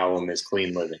on the album is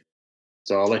Clean Living.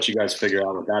 So I'll let you guys figure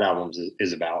out what that album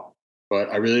is about. But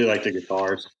I really like the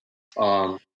guitars.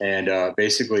 And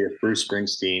basically, if Bruce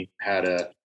Springsteen had a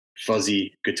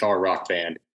fuzzy guitar rock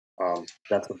band,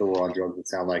 that's what The War on Drugs would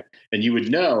sound like. And you would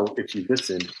know if you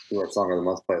listened to our Song of the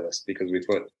Month playlist, because we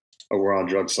put a War on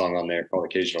Drugs song on there called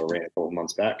Occasional Rain a couple of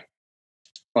months back.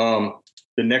 The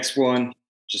next one,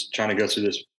 just trying to go through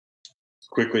this as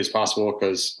quickly as possible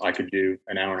because I could do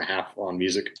an hour and a half on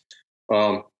music.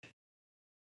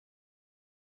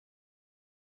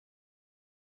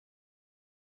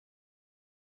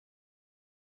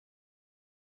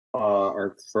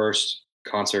 Our first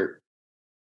concert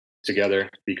together,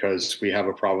 because we have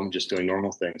a problem just doing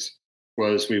normal things,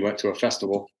 was we went to a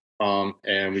festival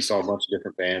and we saw a bunch of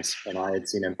different bands, and I had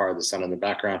seen Empire of the Sun in the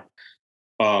background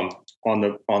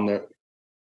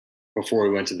before we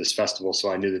went to this festival,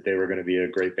 so I knew that they were going to be a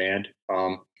great band.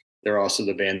 They're also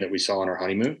the band that we saw on our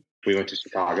honeymoon. We went to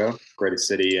Chicago, greatest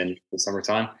city in the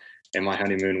summertime, and my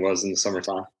honeymoon was in the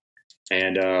summertime,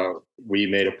 and we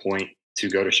made a point to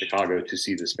go to Chicago to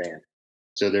see this band.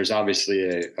 So there's obviously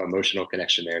an emotional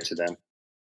connection there to them.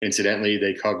 Incidentally,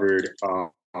 they covered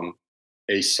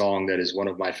a song that is one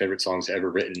of my favorite songs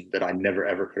ever written that I never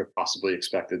ever could have possibly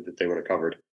expected that they would have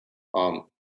covered on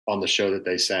the show that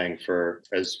they sang for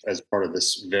as part of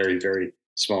this very, very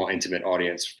small intimate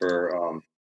audience for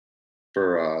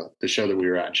the show that we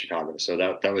were at in Chicago. So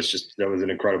that was an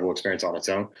incredible experience on its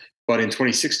own. But in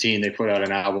 2016, they put out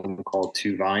an album called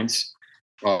Two Vines.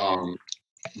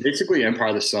 Basically, Empire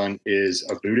of the Sun is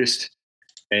a Buddhist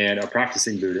and a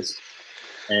practicing Buddhist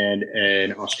and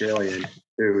an Australian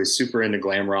who is super into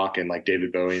glam rock and like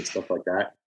David Bowie and stuff like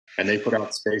that. And they put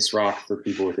out space rock for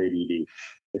people with ADD.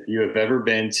 If you have ever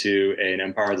been to an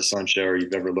Empire of the Sun show or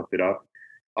you've ever looked it up,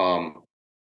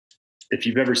 if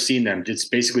you've ever seen them, it's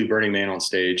basically Burning Man on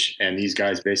stage. And these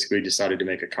guys basically decided to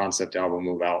make a concept album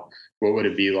about what would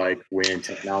it be like when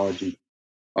technology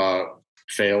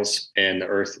fails and the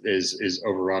earth is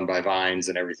overrun by vines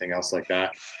and everything else like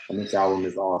that. And this album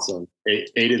is awesome.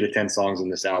 Eight of the 10 songs in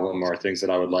this album are things that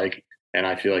I would like. And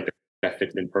I feel like that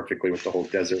fits in perfectly with the whole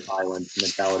desert island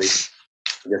mentality.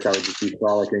 I guess I would just be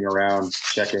frolicking around,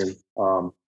 checking,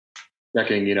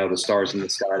 the stars in the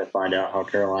sky to find out how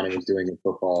Carolina was doing in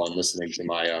football and listening to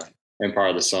my Empire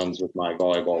of the Suns with my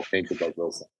volleyball painted like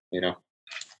Wilson,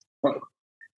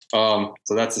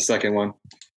 So that's the second one.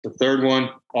 The third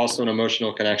one, also an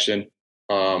emotional connection.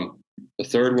 The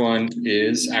third one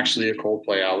is actually a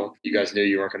Coldplay album. You guys knew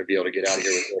you weren't going to be able to get out of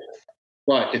here with it.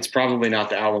 But it's probably not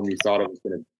the album you thought it was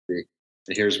going to be.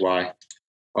 And here's why.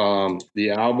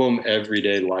 The album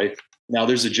Everyday Life. Now,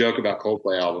 there's a joke about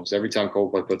Coldplay albums. Every time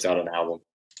Coldplay puts out an album,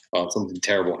 something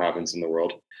terrible happens in the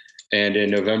world. And in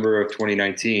November of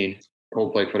 2019,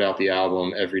 Coldplay put out the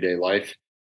album Everyday Life.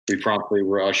 We promptly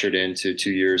were ushered into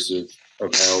 2 years of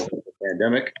hell with the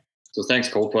pandemic. So thanks,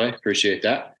 Coldplay. Appreciate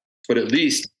that. But at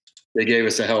least they gave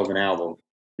us a hell of an album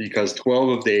because 12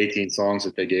 of the 18 songs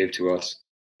that they gave to us,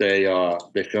 they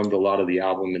filmed a lot of the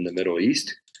album in the Middle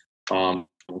East,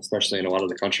 especially in a lot of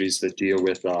the countries that deal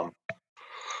with a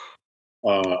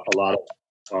lot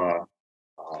of,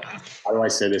 how do I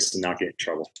say this and not get in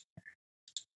trouble?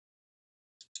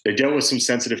 They dealt with some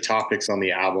sensitive topics on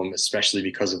the album, especially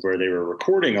because of where they were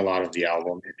recording a lot of the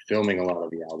album and filming a lot of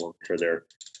the album for their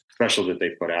special that they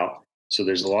put out. So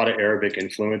there's a lot of Arabic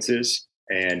influences,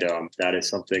 and that is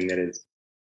something that is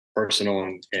personal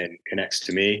and connects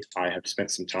to me. I have spent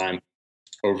some time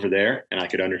over there, and I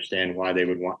could understand why they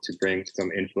would want to bring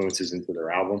some influences into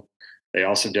their album. They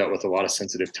also dealt with a lot of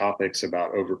sensitive topics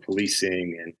about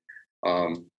over-policing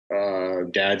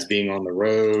and dads being on the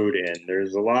road, and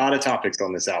there's a lot of topics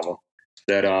on this album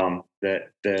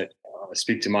that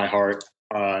speak to my heart.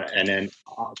 And then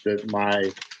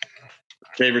my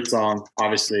favorite song,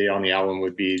 obviously, on the album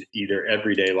would be either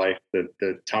Everyday Life,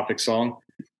 the topic song,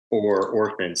 or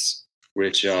Orphans,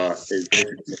 which is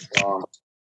basically a song.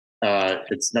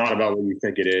 It's not about what you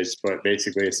think it is, but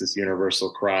basically it's this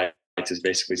universal cry to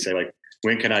basically say, like,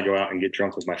 when can I go out and get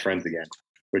drunk with my friends again?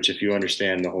 Which, if you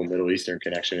understand the whole Middle Eastern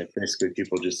connection, it's basically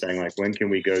people just saying, like, when can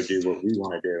we go do what we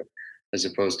want to do, as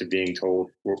opposed to being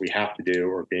told what we have to do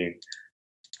or being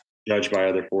judged by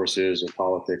other forces or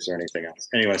politics or anything else.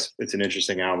 Anyways, it's an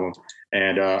interesting album.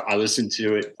 And I listened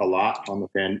to it a lot on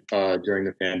the during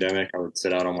the pandemic. I would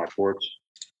sit out on my porch.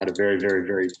 I had a very, very,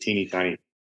 very teeny tiny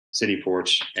city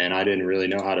porch, and I didn't really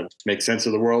know how to make sense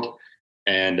of the world.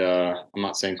 And I'm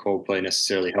not saying Coldplay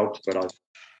necessarily helped, but I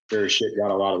sure as shit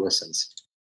got a lot of listens.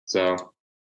 So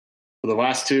for the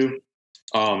last two,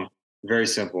 very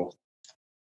simple.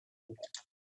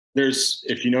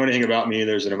 If you know anything about me,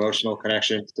 there's an emotional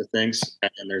connection to things,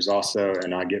 and there's also,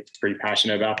 and I get pretty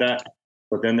passionate about that,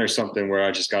 but then there's something where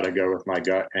I just got to go with my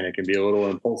gut, and it can be a little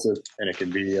impulsive, and it can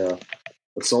be a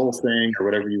soul thing or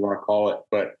whatever you want to call it,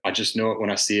 but I just know it when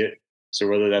I see it. So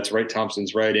whether that's Wright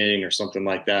Thompson's writing or something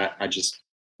like that,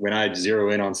 when I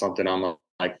zero in on something, I'm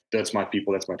like, that's my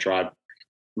people, that's my tribe.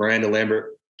 Miranda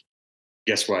Lambert,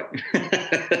 guess what?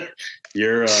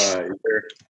 you're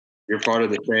part of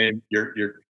the same.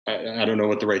 I don't know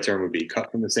what the right term would be.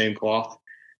 Cut from the same cloth.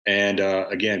 And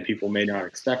again, people may not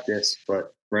expect this,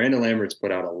 but Miranda Lambert's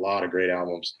put out a lot of great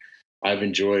albums. I've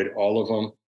enjoyed all of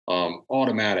them.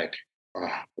 Automatic,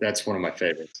 that's one of my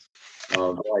favorites.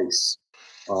 Vice,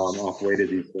 off Way to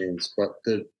These Things. But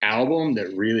the album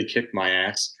that really kicked my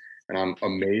ass, and I'm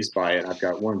amazed by it. I've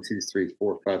got 1, 2, 3,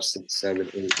 4, 5, 6, 7,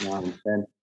 8, 9, 10,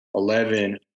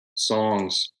 11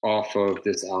 songs off of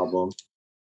this album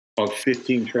of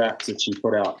 15 tracks that she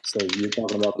put out. So you're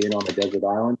talking about being on a desert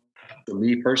island. For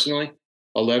me personally,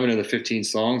 11 of the 15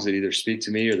 songs that either speak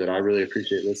to me or that I really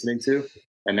appreciate listening to.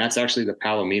 And that's actually the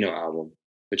Palomino album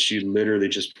that she literally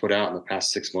just put out in the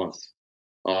past 6 months.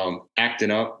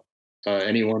 Acting Up,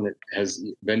 anyone that has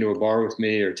been to a bar with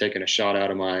me or taken a shot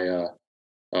out of my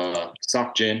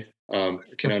Sock Gin.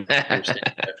 Can understand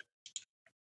that.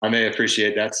 I may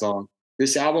appreciate that song.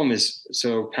 This album is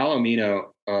so Palomino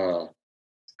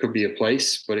could be a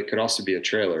place, but it could also be a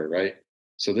trailer, right?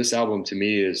 So this album to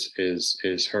me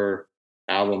is her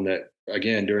album that,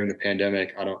 again, during the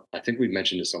pandemic, I think we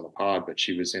mentioned this on the pod, but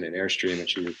she was in an Airstream and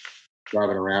she was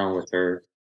driving around with her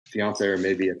fiance, or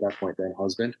maybe at that point then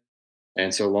husband.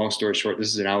 And so long story short, this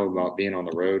is an album about being on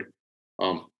the road.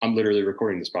 I'm literally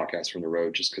recording this podcast from the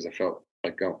road just because I felt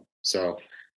like going. So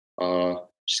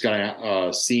she's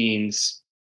got Scenes,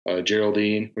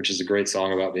 Geraldine, which is a great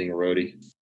song about being a roadie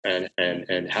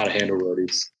and how to handle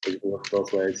roadies. It works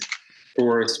both ways.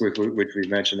 Chorus, which we've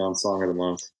mentioned on Song of the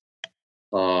Month.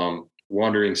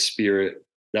 Wandering Spirit,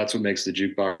 that's what makes the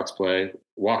jukebox play.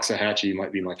 Waxahachie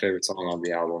might be my favorite song on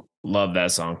the album. Love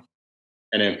that song.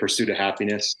 And then Pursuit of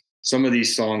Happiness. Some of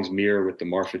these songs mirror with the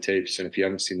Marfa tapes. And if you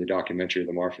haven't seen the documentary of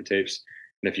the Marfa tapes,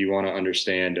 and if you want to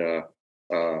understand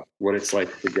what it's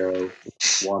like to go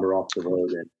wander off the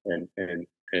road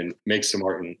and make some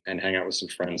art and hang out with some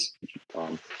friends,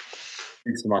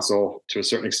 speaks to my soul to a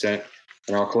certain extent.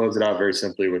 And I'll close it out very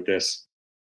simply with this.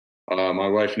 My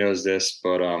wife knows this,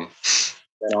 but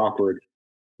been awkward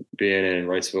being in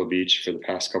Wrightsville Beach for the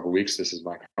past couple of weeks. This is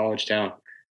my college town.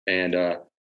 And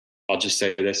I'll just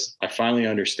say this. I finally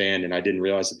understand, and I didn't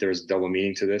realize that there was a double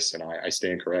meaning to this, and I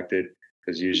stand corrected,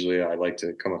 because usually I like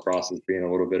to come across as being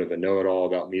a little bit of a know-it-all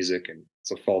about music, and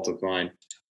it's a fault of mine.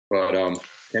 But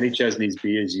Kenny Chesney's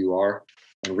Be As You Are,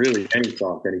 and really any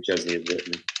song Kenny Chesney has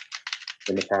written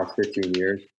in the past 15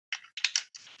 years,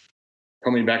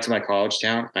 coming back to my college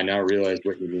town, I now realize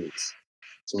what he means.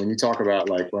 So when you talk about,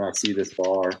 like, when I see this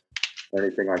bar or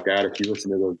anything like that, if you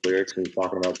listen to those lyrics when you're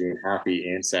talking about being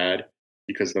happy and sad,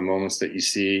 because the moments that you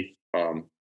see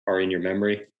are in your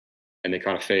memory and they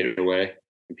kind of fade away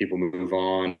and people move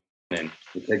on and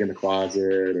we take in the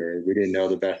closet, or we didn't know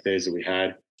the best days that we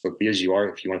had. But Be As You Are,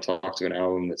 if you want to talk to an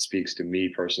album that speaks to me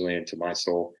personally and to my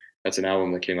soul, that's an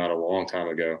album that came out a long time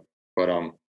ago. But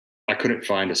I couldn't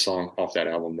find a song off that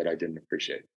album that I didn't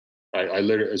appreciate. I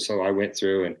literally, so I went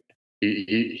through, and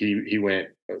he went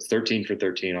 13 for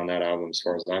 13 on that album as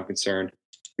far as I'm concerned.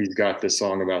 He's got this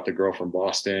song about the girl from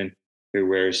Boston who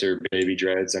wears her baby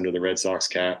dreads under the Red Sox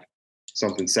cap.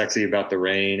 Something Sexy About the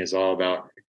Rain is all about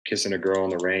kissing a girl in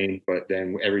the rain, but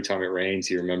then every time it rains,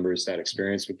 he remembers that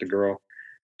experience with the girl.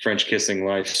 French Kissing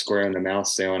Life, Square in the Mouth,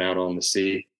 Sailing Out on the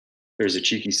Sea. There's a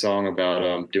cheeky song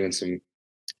about doing some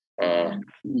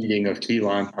eating of key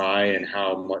lime pie and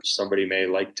how much somebody may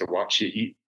like to watch you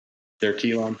eat their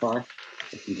key lime pie.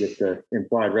 If you get the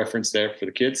implied reference there for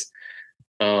the kids.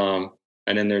 And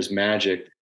then there's Magic.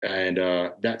 And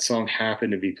that song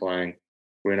happened to be playing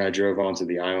when I drove onto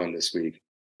the island this week.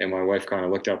 And my wife kind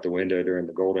of looked out the window during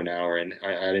the golden hour, and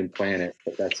I didn't plan it,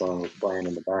 but that song was playing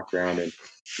in the background. And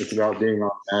it's about being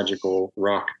on a magical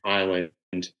rock island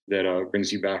that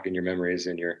brings you back in your memories,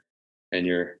 and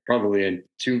you're probably in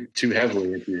too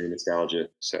heavily into your nostalgia.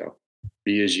 So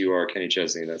Be As You Are, Kenny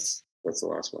Chesney. That's the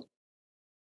last one.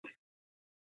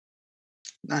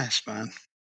 Nice, man.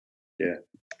 Yeah.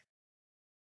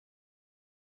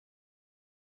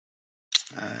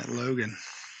 Logan.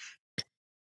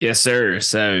 Yes, sir.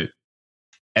 So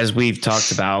as we've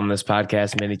talked about on this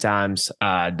podcast many times,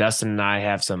 Dustin and I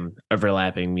have some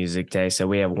overlapping music taste. So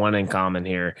we have one in common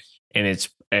here, and it's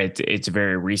a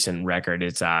very recent record.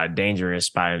 It's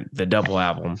Dangerous by the double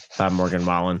album by Morgan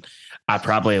Wallen. I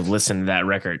probably have listened to that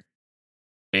record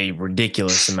a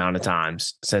ridiculous amount of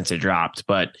times since it dropped,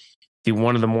 but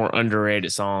one of the more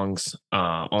underrated songs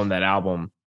on that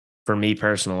album for me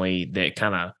personally that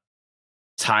kind of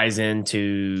ties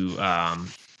into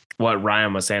what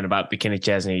Ryan was saying about the Kenny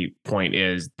Chesney point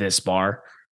is This Bar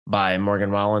by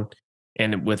Morgan Wallen.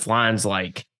 And with lines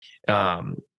like,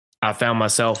 I found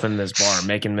myself in this bar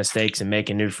making mistakes and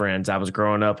making new friends. I was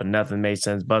growing up and nothing made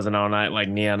sense, buzzing all night like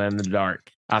neon in the dark.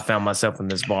 I found myself in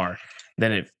this bar.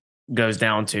 Then it goes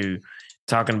down to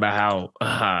talking about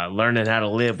how learning how to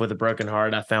live with a broken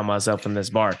heart. I found myself in this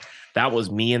bar. That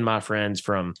was me and my friends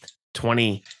from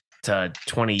 20 to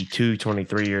 22,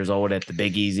 23 years old at the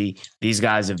Big Easy. These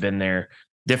guys have been there.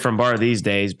 Different bar these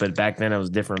days, but back then it was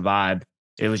a different vibe.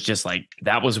 It was just like,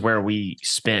 that was where we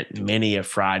spent many a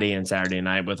Friday and Saturday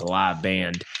night with a live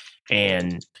band.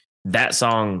 And that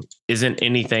song isn't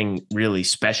anything really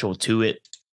special to it.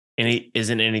 And it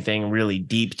isn't anything really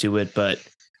deep to it. But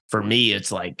for me,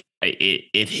 it's like,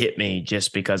 it hit me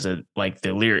just because of like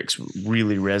the lyrics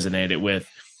really resonated with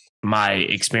my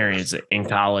experience in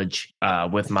college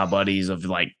with my buddies of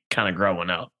like kind of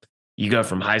growing up. You go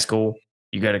from high school,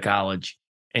 you go to college,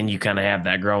 and you kind of have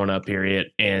that growing up period.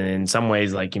 And in some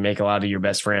ways, like you make a lot of your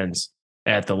best friends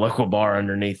at the local bar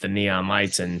underneath the neon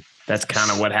lights. And that's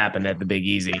kind of what happened at the Big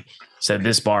Easy. So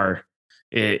this bar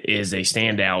is a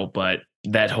standout, but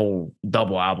that whole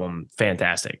double album,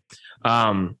 fantastic.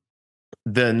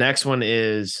 The next one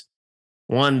is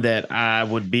one that I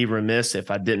would be remiss if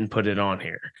I didn't put it on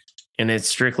here. And it's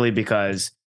strictly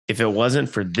because if it wasn't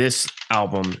for this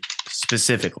album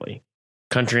specifically,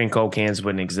 Country and Cold Cans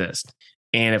wouldn't exist.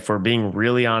 And if we're being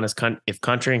really honest, if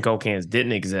Country and Cold Cans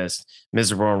didn't exist,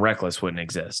 Miserable and Reckless wouldn't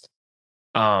exist.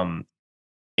 And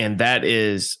that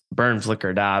is Burn,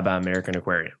 Flicker, Die by American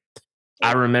Aquarium.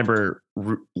 I remember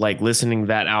like listening to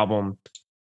that album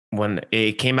when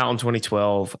it came out in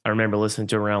 2012. I remember listening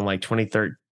to it around like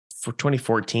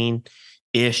 2014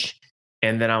 ish.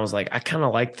 And then I was like, I kind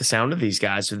of like the sound of these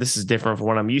guys. So this is different from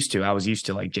what I'm used to. I was used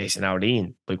to like Jason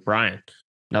Aldean, Luke Bryan.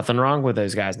 Nothing wrong with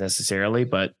those guys necessarily,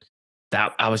 but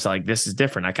that I was like, this is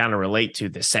different. I kind of relate to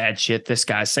the sad shit this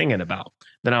guy's singing about.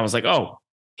 Then I was like, oh,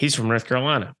 he's from North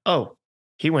Carolina. Oh,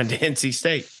 he went to NC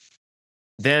State.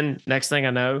 Then next thing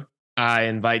I know, I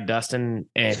invite Dustin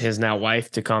and his now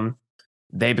wife to come.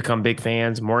 They become big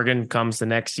fans. Morgan comes the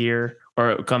next year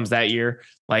or comes that year.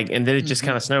 Like, and then it just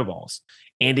kind of snowballs.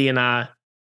 Andy and I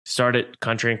started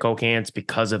Country and Cold Cans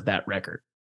because of that record.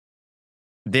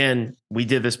 Then we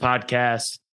did this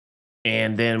podcast.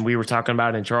 And then we were talking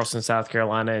about it in Charleston, South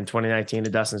Carolina in 2019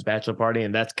 at Dustin's bachelor party.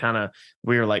 And that's kind of,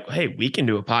 we were like, hey, we can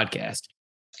do a podcast.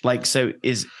 Like, so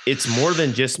it's more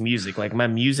than just music. Like my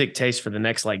music taste for the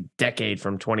next like decade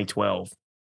from 2012,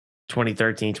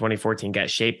 2013, 2014 got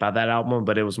shaped by that album,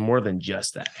 but it was more than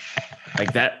just that.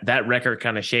 Like that record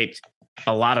kind of shaped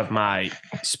a lot of my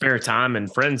spare time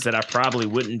and friends that I probably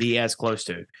wouldn't be as close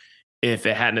to if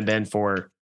it hadn't been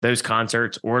for those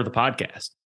concerts or the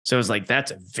podcast. So it was like,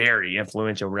 that's a very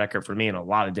influential record for me in a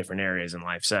lot of different areas in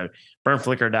life. So Burn,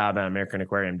 Flicker, Die by American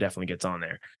Aquarium definitely gets on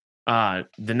there.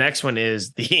 The next one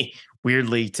is the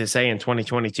weirdly to say in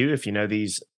 2022, if you know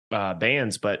these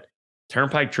bands, but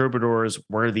Turnpike Troubadours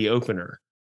were the opener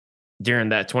during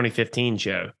that 2015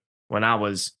 show when I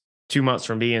was 2 months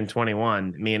from being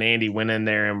 21. Me and Andy went in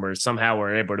there and were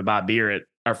able to buy beer at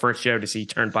our first show to see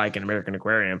Turnpike and American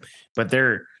Aquarium. But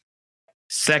they're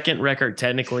second record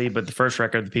technically, but the first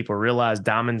record that people realized,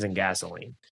 Diamonds and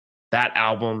Gasoline. That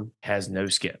album has no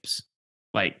skips.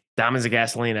 Like Diamonds and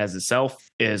Gasoline as itself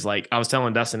is like, I was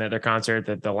telling Dustin at their concert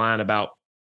that the line about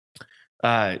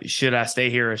should I stay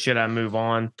here or should I move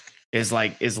on is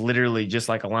literally just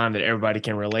like a line that everybody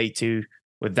can relate to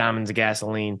with Diamonds and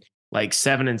Gasoline. Like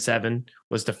 7 and 7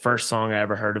 was the first song I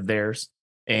ever heard of theirs.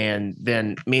 And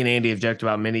then me and Andy have joked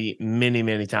about many, many,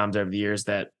 many times over the years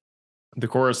that the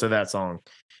chorus of that song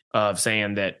of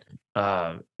saying that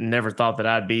never thought that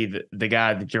I'd be the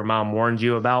guy that your mom warned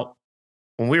you about.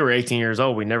 When we were 18 years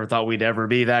old, we never thought we'd ever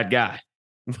be that guy.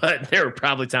 But there were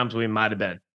probably times we might have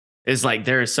been. It's like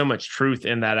there is so much truth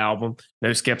in that album.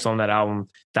 No skips on that album.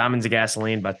 Diamonds and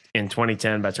Gasoline in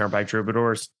 2010 by Turnpike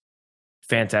Troubadours.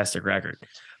 Fantastic record.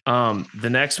 The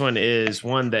next one is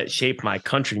one that shaped my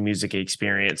country music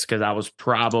experience because I was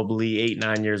probably 8,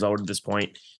 9 years old at this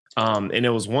point. And it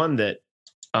was one that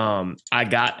I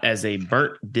got as a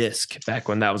burnt disc back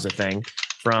when that was a thing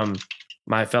from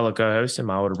my fellow co-host and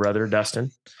my older brother, Dustin.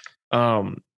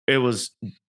 It was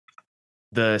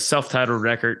the self-titled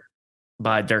record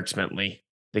by Dierks Bentley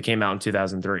that came out in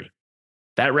 2003.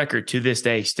 That record to this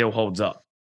day still holds up.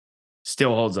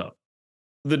 Still holds up.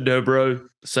 The dobro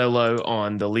solo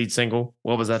on the lead single,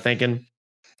 What Was I Thinking?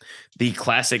 The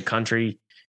classic country,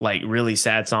 like really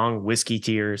sad song, Whiskey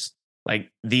Tears.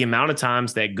 Like the amount of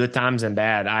times that good times and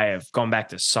bad, I have gone back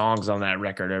to songs on that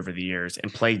record over the years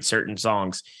and played certain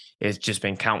songs. It's just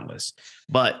been countless.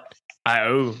 But I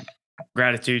owe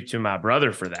gratitude to my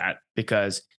brother for that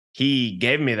because he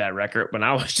gave me that record when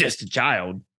I was just a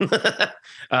child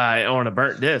on a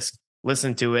burnt disc.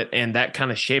 Listened to it, and that kind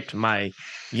of shaped my,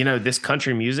 this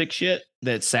country music shit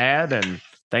that's sad and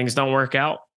things don't work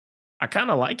out. I kind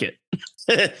of like it.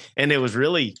 And it was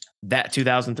really that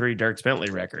 2003 Dierks Bentley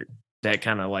record that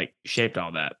kind of like shaped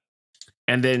all that.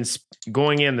 And then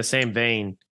going in the same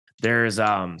vein, there's when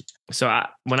I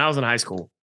was in high school,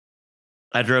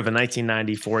 I drove a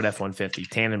 1990 Ford F-150,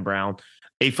 tan and brown,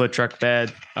 8-foot truck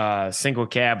bed, single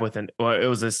cab it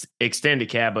was this extended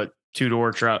cab, but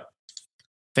 2-door truck.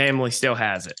 Family still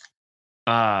has it.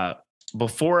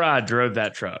 Before I drove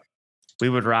that truck, we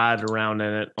would ride around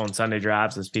in it on Sunday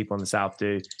drives as people in the South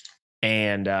do.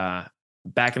 And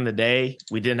back in the day,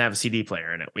 we didn't have a CD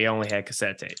player in it. We only had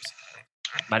cassette tapes.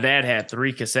 My dad had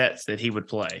 3 cassettes that he would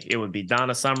play. It would be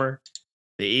Donna Summer,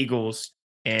 the Eagles,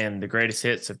 and the greatest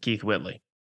hits of Keith Whitley.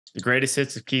 The greatest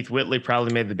hits of Keith Whitley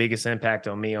probably made the biggest impact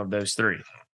on me of those 3.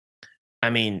 I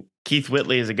mean, Keith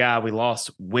Whitley is a guy we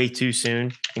lost way too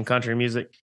soon in country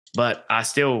music, but I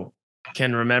still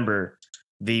can remember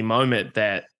the moment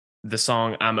that the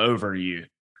song I'm Over You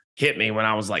hit me when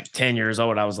I was like 10 years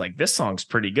old. I was like, this song's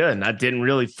pretty good. And I didn't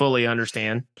really fully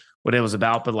understand what it was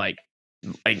about, but like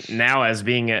now as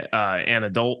being an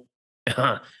adult,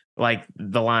 like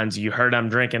the lines, you heard I'm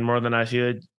drinking more than I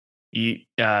should. You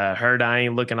heard I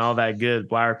ain't looking all that good.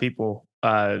 Why are people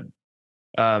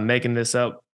making this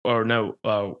up? Or no,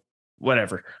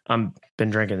 whatever. I'm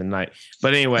been drinking tonight.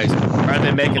 But anyways, are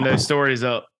they making those stories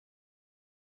up?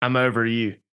 I'm over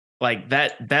you. Like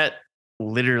that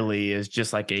literally is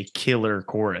just like a killer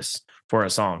chorus for a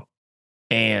song.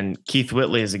 And Keith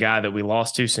Whitley is a guy that we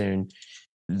lost too soon.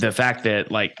 The fact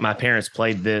that like my parents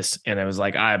played this and it was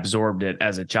like I absorbed it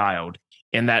as a child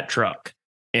in that truck.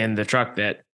 And the truck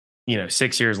that,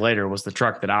 6 years later was the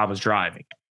truck that I was driving.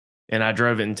 And I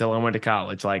drove it until I went to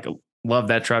college. Like, love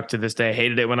that truck to this day.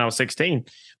 Hated it when I was 16,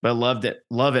 but loved it.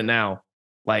 Love it now.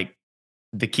 Like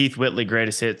the Keith Whitley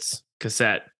Greatest Hits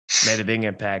cassette made a big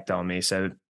impact on me.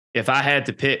 So if I had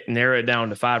to narrow it down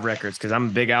to 5 records, because I'm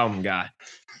a big album guy,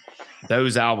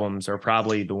 those albums are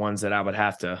probably the ones that I would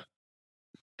have to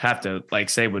like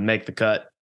say would make the cut.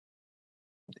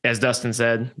 As Dustin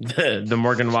said, the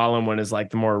Morgan Wallen one is like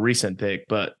the more recent pick,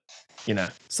 but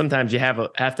sometimes you have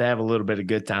to have a little bit of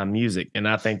good time music. And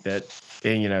I think that,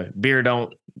 beer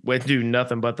don't do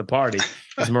nothing but the party,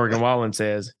 as Morgan Wallen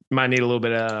says. You might need a little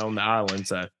bit of that on the island.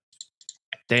 So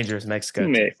Dangerous Mexico.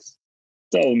 Mix.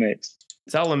 It's all a mix.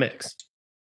 It's all a mix.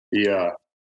 Yeah.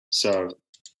 So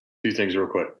 2 things real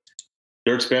quick.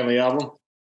 Dierks Bentley album.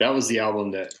 That was the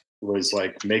album that was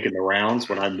like making the rounds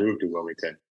when I moved to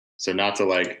Wilmington. So not to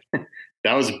like,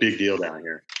 that was a big deal down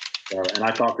here. And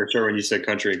I thought for sure when you said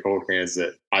country and cold fans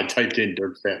that I typed in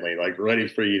Dierks Bentley, like ready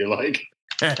for you to like.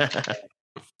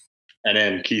 And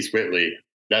then Keith Whitley,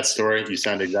 that story, you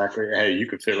sound exactly, hey, you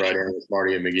could fit right in with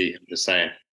Marty and McGee. I'm just saying.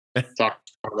 Talk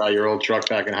about your old truck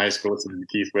back in high school, listening to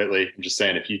Keith Whitley. I'm just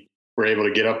saying, if you were able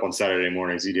to get up on Saturday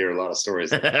mornings, you'd hear a lot of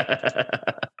stories.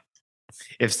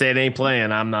 If State ain't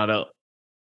playing, I'm not up.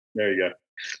 There you go.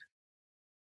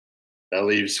 That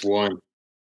leaves one.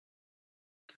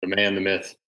 The man, the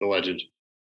myth, the legend.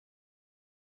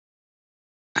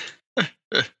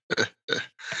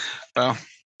 Well,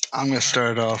 I'm going to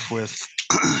start off with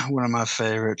one of my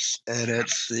favorites, and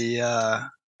it's the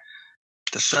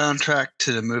soundtrack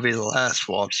to the movie The Last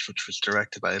Waltz, which was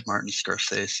directed by Martin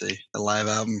Scorsese. The live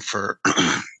album for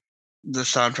the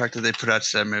soundtrack that they put out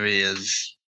to that movie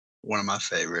is one of my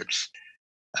favorites.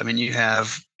 I mean, you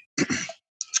have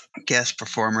guest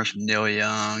performers from Neil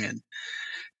Young and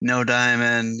Neil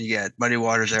Diamond. You got Muddy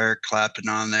Waters, Eric Clapton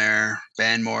on there,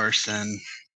 Van Morrison,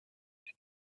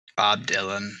 Bob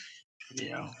Dylan,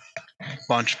 a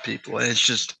bunch of people. And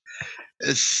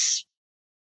it's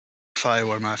probably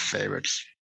one of my favorites.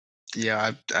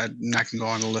 Yeah, I'm not gonna go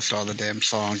on to list all the damn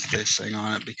songs that they sing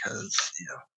on it because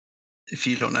if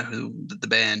you don't know who the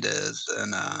band is,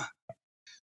 then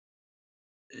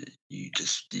you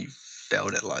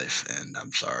failed at life, and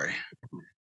I'm sorry.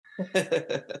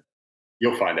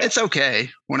 You'll find out. It's okay.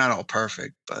 We're not all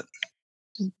perfect, but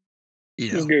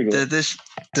this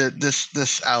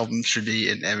album should be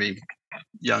in every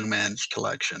young man's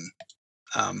collection.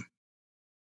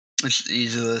 It's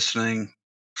easy listening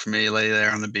for me. Lay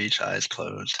there on the beach, eyes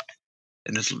closed,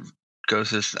 and just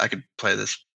goes this. I could play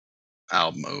this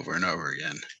album over and over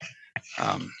again.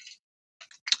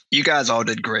 You guys all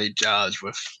did great jobs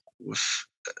with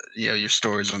your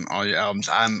stories on all your albums.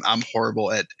 I'm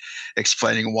horrible at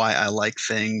explaining why I like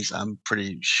things. I'm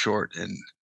pretty short and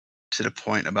to the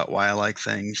point about why I like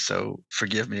things. So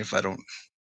forgive me if I don't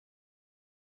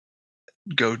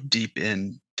go deep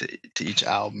into each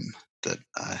album that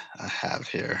I have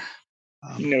here.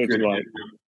 We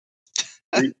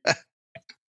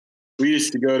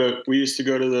used to go to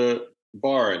the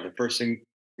bar, and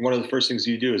one of the first things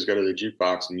you do is go to the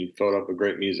jukebox and you fill it up with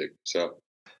great music. So,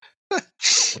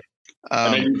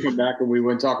 and then you come back and we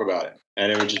wouldn't talk about it,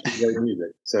 and it would just be great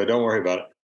music. So don't worry about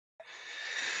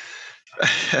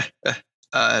it.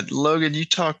 Logan, you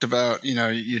talked about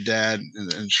your dad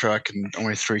and truck and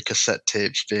only 3 cassette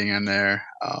tapes being in there.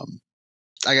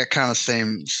 I got kind of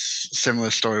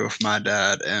similar story with my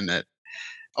dad, and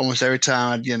almost every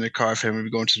time I'd get in the car with him, we'd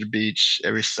be going to the beach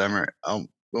every summer.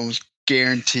 Almost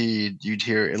guaranteed you'd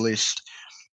hear at least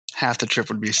half the trip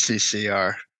would be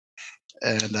CCR,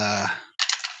 and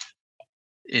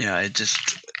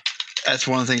that's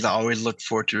one of the things I always look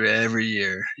forward to every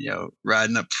year.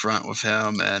 Riding up front with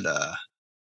him and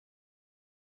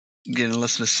getting to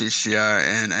listen to CCR,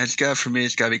 and for me,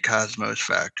 it's got to be Cosmo's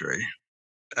Factory.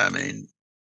 I mean,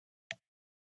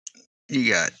 You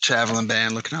got Traveling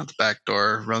Band, Looking Out the Back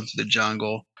Door, Run Through the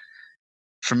Jungle.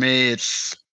 For me,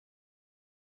 it's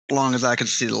As Long as I Can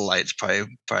See the Lights, probably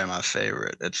my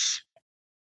favorite. It's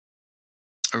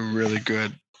a really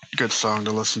good song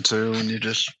to listen to when you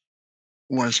just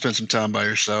want to spend some time by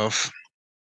yourself.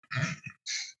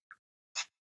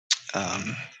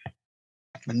 The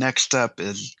next up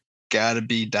is gotta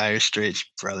be Dire Straits'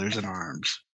 Brothers in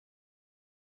Arms.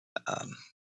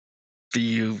 For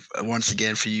you, once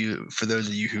again, for those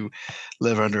of you who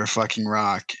live under a fucking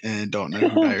rock and don't know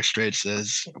who Dire Straits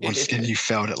is, once again, you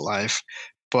failed at life.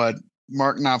 But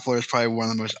Mark Knopfler is probably one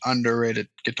of the most underrated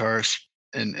guitarists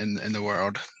in the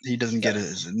world. He doesn't get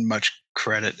as much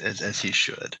credit as he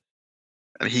should.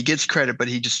 I mean, he gets credit, but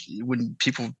when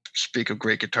people speak of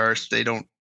great guitarists,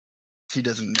 he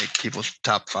doesn't make people's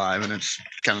top 5, and it's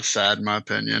kind of sad in my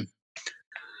opinion.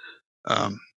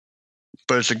 But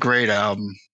it's a great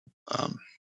album.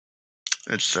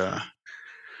 It's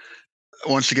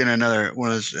once again another one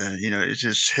of those, it's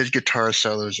just his guitar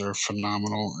solos are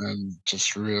phenomenal, and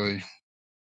just really,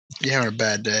 you're having a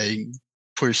bad day,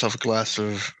 pour yourself a glass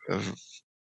of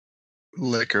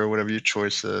liquor, whatever your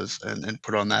choice is, and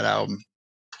put on that album,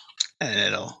 and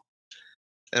it'll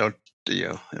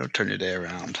turn your day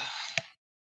around.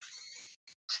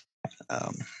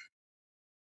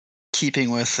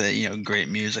 Keeping with great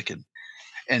music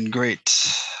and great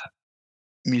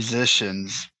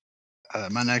musicians,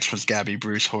 my next one's Gabby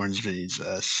Bruce Hornsby's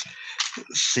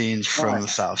Scenes from the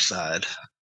South Side.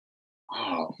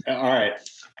 Oh, all right.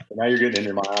 Now you're getting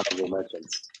into my honorable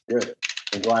mentions. Good.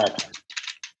 I'm glad.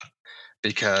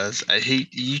 Because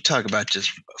you talk about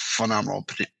just phenomenal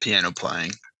piano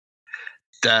playing.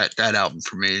 That album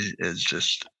for me is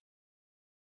just,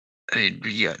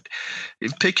 you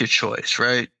pick your choice,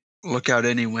 right? Look Out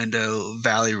Any Window,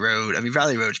 Valley Road. I mean,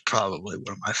 Valley Road's probably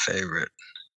one of my favorite.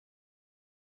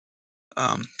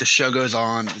 The Show Goes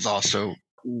On is also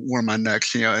one of my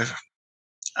next. I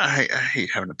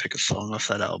hate having to pick a song off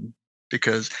that album,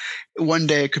 because one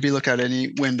day it could be Look Out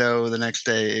Any Window, the next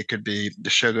day it could be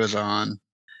The Show Goes On,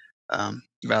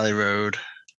 Valley Road.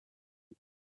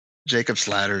 Jacob's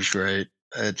Ladder is great.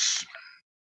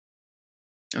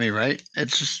 Right?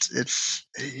 It's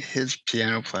his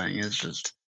piano playing is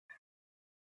just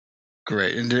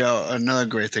great. And another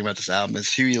great thing about this album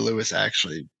is Huey Lewis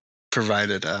actually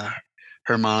provided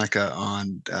harmonica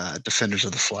on Defenders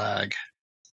of the Flag.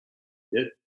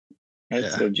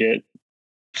 That's legit.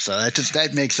 So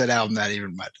that makes that album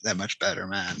that much better,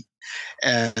 man.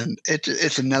 And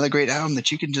it's another great album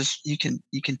that you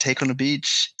can take on the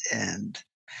beach. And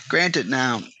granted,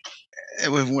 now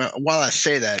while I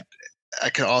say that, I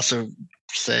could also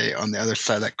say on the other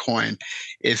side of that coin,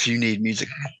 if you need music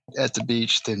at the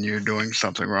beach, then you're doing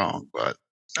something wrong. But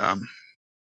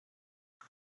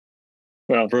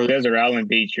well, for Desert Island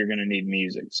Beach, you're going to need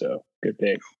music. So good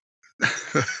pick.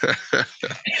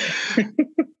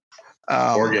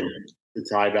 Morgan, to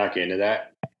tie back into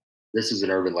that, this is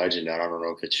an urban legend. I don't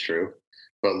know if it's true,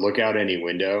 but Look Out Any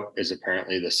Window is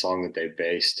apparently the song that they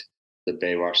based the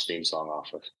Baywatch theme song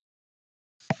off of.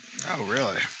 Oh,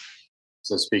 really?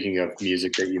 So speaking of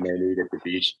music that you may need at the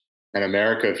beach, in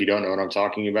America, if you don't know what I'm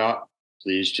talking about,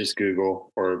 please just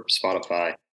Google or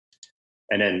Spotify,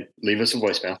 and then leave us a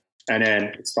voicemail. And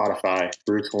then Spotify,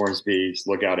 Bruce Hornsby's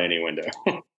Look Out Any Window.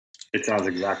 It sounds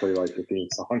exactly like the theme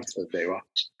song to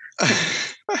Baywatch.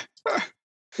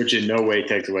 Which in no way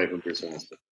takes away from Bruce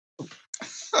Hornsby.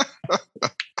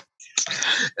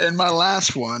 And my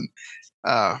last one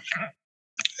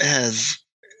is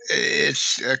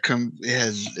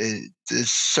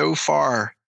so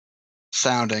far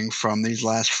sounding from these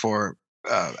last 4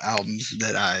 albums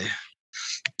that I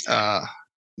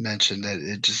mentioned that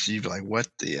it just, you'd be like, what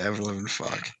the ever living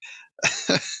fuck.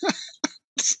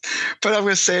 But I'm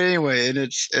gonna say it anyway, and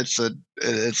it's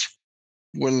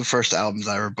one of the first albums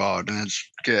I ever bought, and it's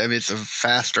good. I mean, it's a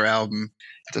faster album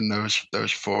than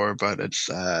those 4, but it's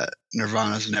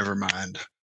Nirvana's Nevermind.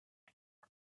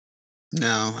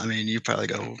 No, I mean, you probably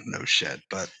go, no shit,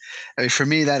 but I mean, for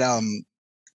me, that album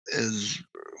is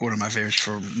one of my favorites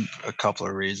for a couple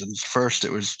of reasons. First,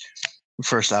 it was the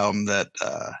first album that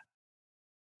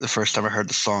the first time I heard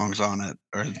the songs on it,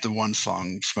 or the one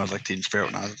song, Smells Like Teen Spirit,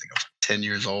 when I was 10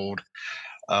 years old.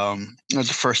 It was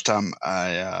the first time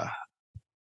I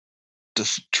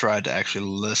just tried to actually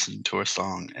listen to a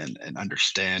song and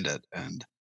understand it. And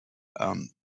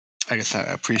I guess I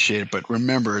appreciate it, but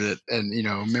remembered it, and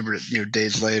remembered it,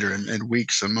 days later and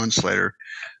weeks and months later.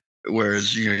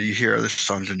 Whereas you hear other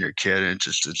songs when you're a kid, and it's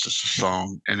just a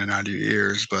song in and out of your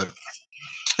ears. But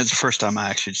it's the first time I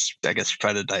actually, I guess,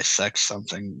 try to dissect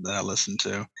something that I listened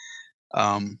to.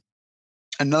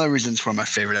 another reason it's one of my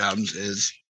favorite albums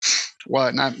is,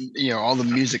 well, not all the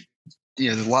music.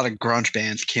 There's a lot of grunge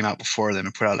bands came out before them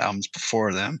and put out albums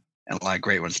before them, and a lot of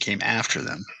great ones came after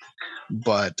them.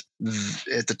 But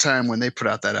at the time when they put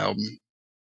out that album,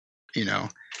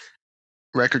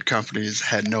 record companies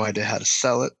had no idea how to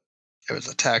sell it. It was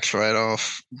a tax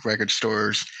write-off. Record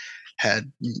stores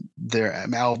had their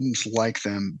albums like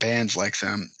them, bands like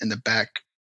them, in the back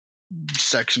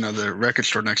section of the record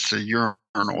store next to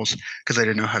urinals because they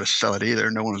didn't know how to sell it either.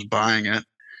 No one was buying it.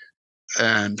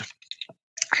 And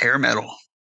hair metal,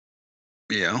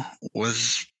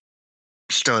 was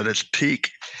still at its peak.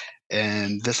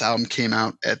 And this album came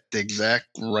out at the exact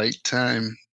right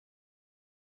time,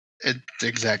 at the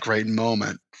exact right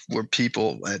moment, where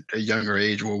people at a younger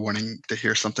age were wanting to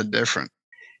hear something different.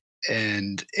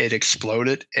 And it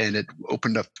exploded, and it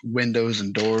opened up windows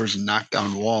and doors and knocked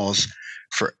down walls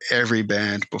for every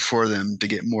band before them to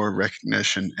get more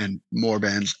recognition, and more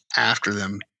bands after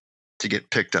them to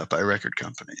get picked up by record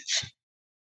companies.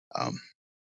 A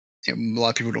lot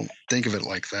of people don't think of it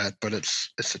like that, but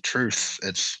it's the truth.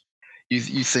 It's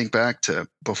you think back to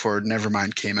before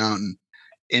Nevermind came out, and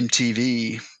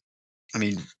MTV. I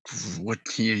mean, what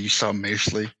you saw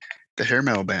mostly the hair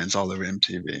metal bands all over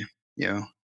MTV.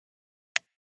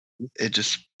 It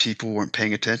just, people weren't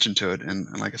paying attention to it, and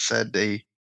like I said,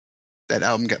 that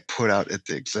album got put out at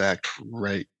the exact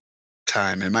right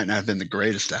time. It might not have been the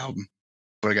greatest album,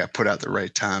 but it got put out at the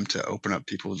right time to open up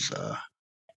people's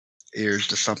ears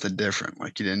to something different.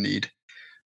 Like, you didn't need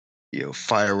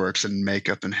fireworks and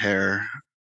makeup and hair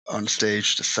on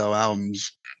stage to sell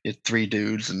albums. You had 3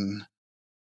 dudes and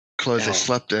clothes they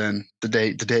slept in the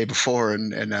day before,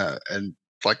 and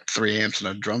like 3 amps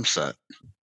and a drum set,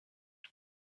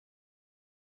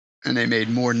 and they made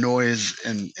more noise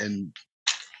and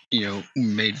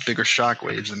made bigger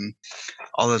shockwaves than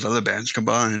all those other bands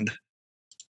combined.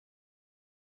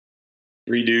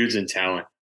 3 dudes and talent.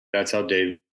 That's how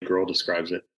Dave Grohl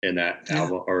describes it in that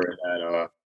album, or in that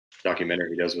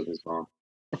documentary he does with his mom.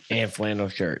 And flannel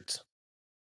shirts.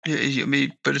 Yeah, I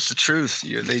mean, but it's the truth.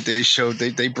 They showed,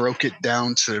 they broke it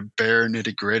down to bare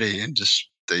nitty gritty, and just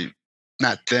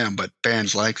not them, but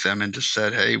bands like them, and just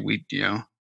said, hey,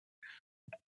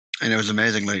 and it was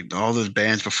amazing. Like, all those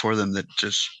bands before them that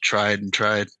just tried and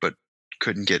tried, but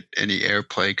couldn't get any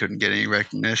airplay, couldn't get any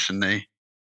recognition.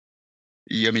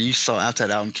 You saw, after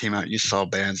that album came out, you saw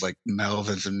bands like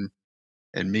Melvins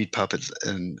and Meat Puppets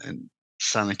and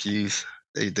Sonic Youth.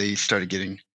 They started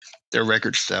getting their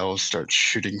record sales start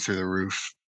shooting through the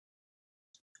roof.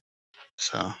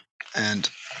 So, and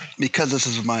because this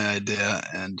is my idea,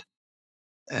 and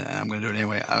I'm going to do it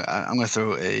anyway, I'm going to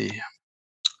throw a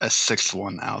 6th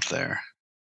one out there.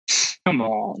 Come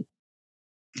on.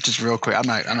 Just real quick. I'm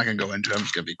not going to go into it. I'm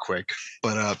just going to be quick.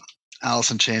 But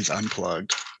Alice in Chains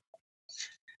Unplugged.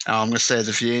 Now, I'm going to say is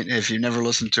if you never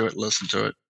listened to it, listen to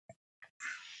it.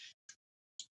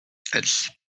 It's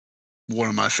one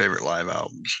of my favorite live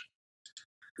albums.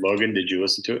 Logan, did you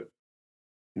listen to it?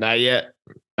 Not yet.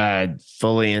 I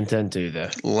fully intend to, though.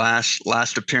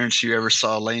 Last appearance you ever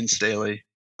saw Lane Staley.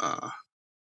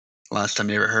 Last time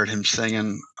you ever heard him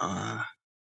singing.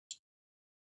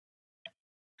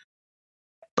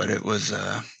 But it was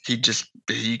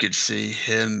you could see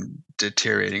him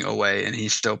deteriorating away, and he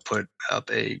still put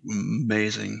up a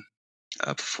amazing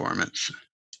performance.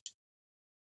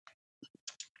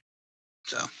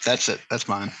 So that's it. That's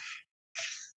mine.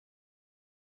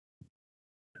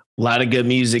 A lot of good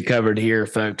music covered here,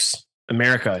 folks.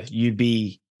 America, you'd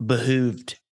be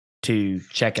behooved to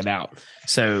check it out.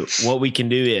 So what we can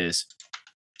do is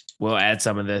we'll add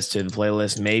some of this to the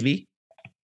playlist, maybe.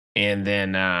 And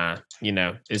then,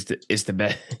 it's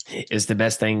the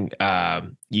best thing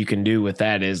you can do with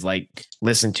that is like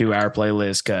listen to our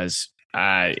playlist, because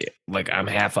I'm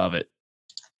half of it.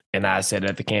 And I said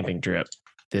at the camping trip,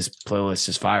 this playlist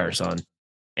is fire, son.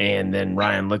 And then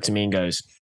Ryan looks at me and goes,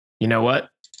 you know what?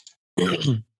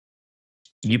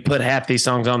 You put half these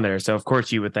songs on there, so of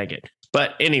course you would think it.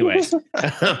 But anyways,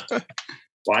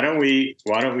 why don't we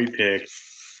pick?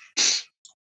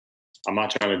 I'm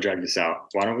not trying to drag this out.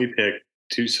 Why don't we pick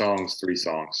 2 songs, 3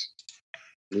 songs,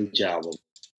 each album,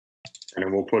 and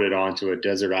then we'll put it onto a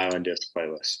Desert Island Disc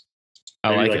playlist.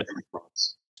 I like it.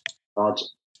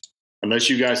 Unless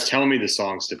you guys tell me the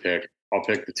songs to pick, I'll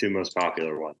pick the 2 most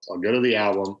popular ones. I'll go to the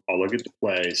album. I'll look at the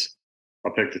plays.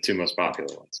 I'll pick the 2 most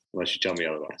popular ones, unless you tell me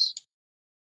otherwise.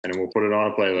 And then we'll put it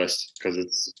on a playlist,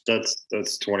 because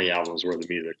that's 20 albums worth of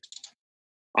music.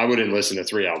 I wouldn't listen to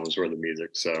 3 albums worth of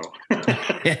music, so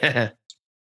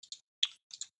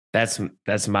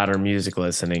that's modern music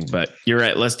listening. But you're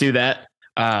right. Let's do that.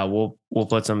 We'll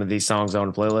put some of these songs on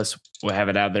the playlist. We'll have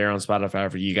it out there on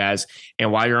Spotify for you guys.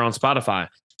 And while you're on Spotify,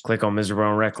 click on Miserable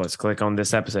and Reckless. Click on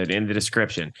this episode in the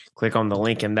description. Click on the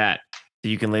link in that. So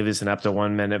you can leave us an up to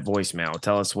 1 minute voicemail.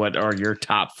 Tell us what are your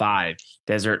top 5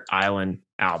 desert island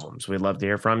albums. We'd love to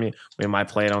hear from you. We might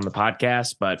play it on the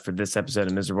podcast, but for this episode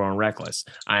of Miserable and Reckless,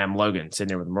 I am Logan,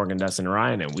 sitting here with Morgan, Dustin, and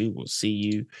Ryan, and we will see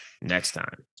you next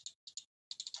time.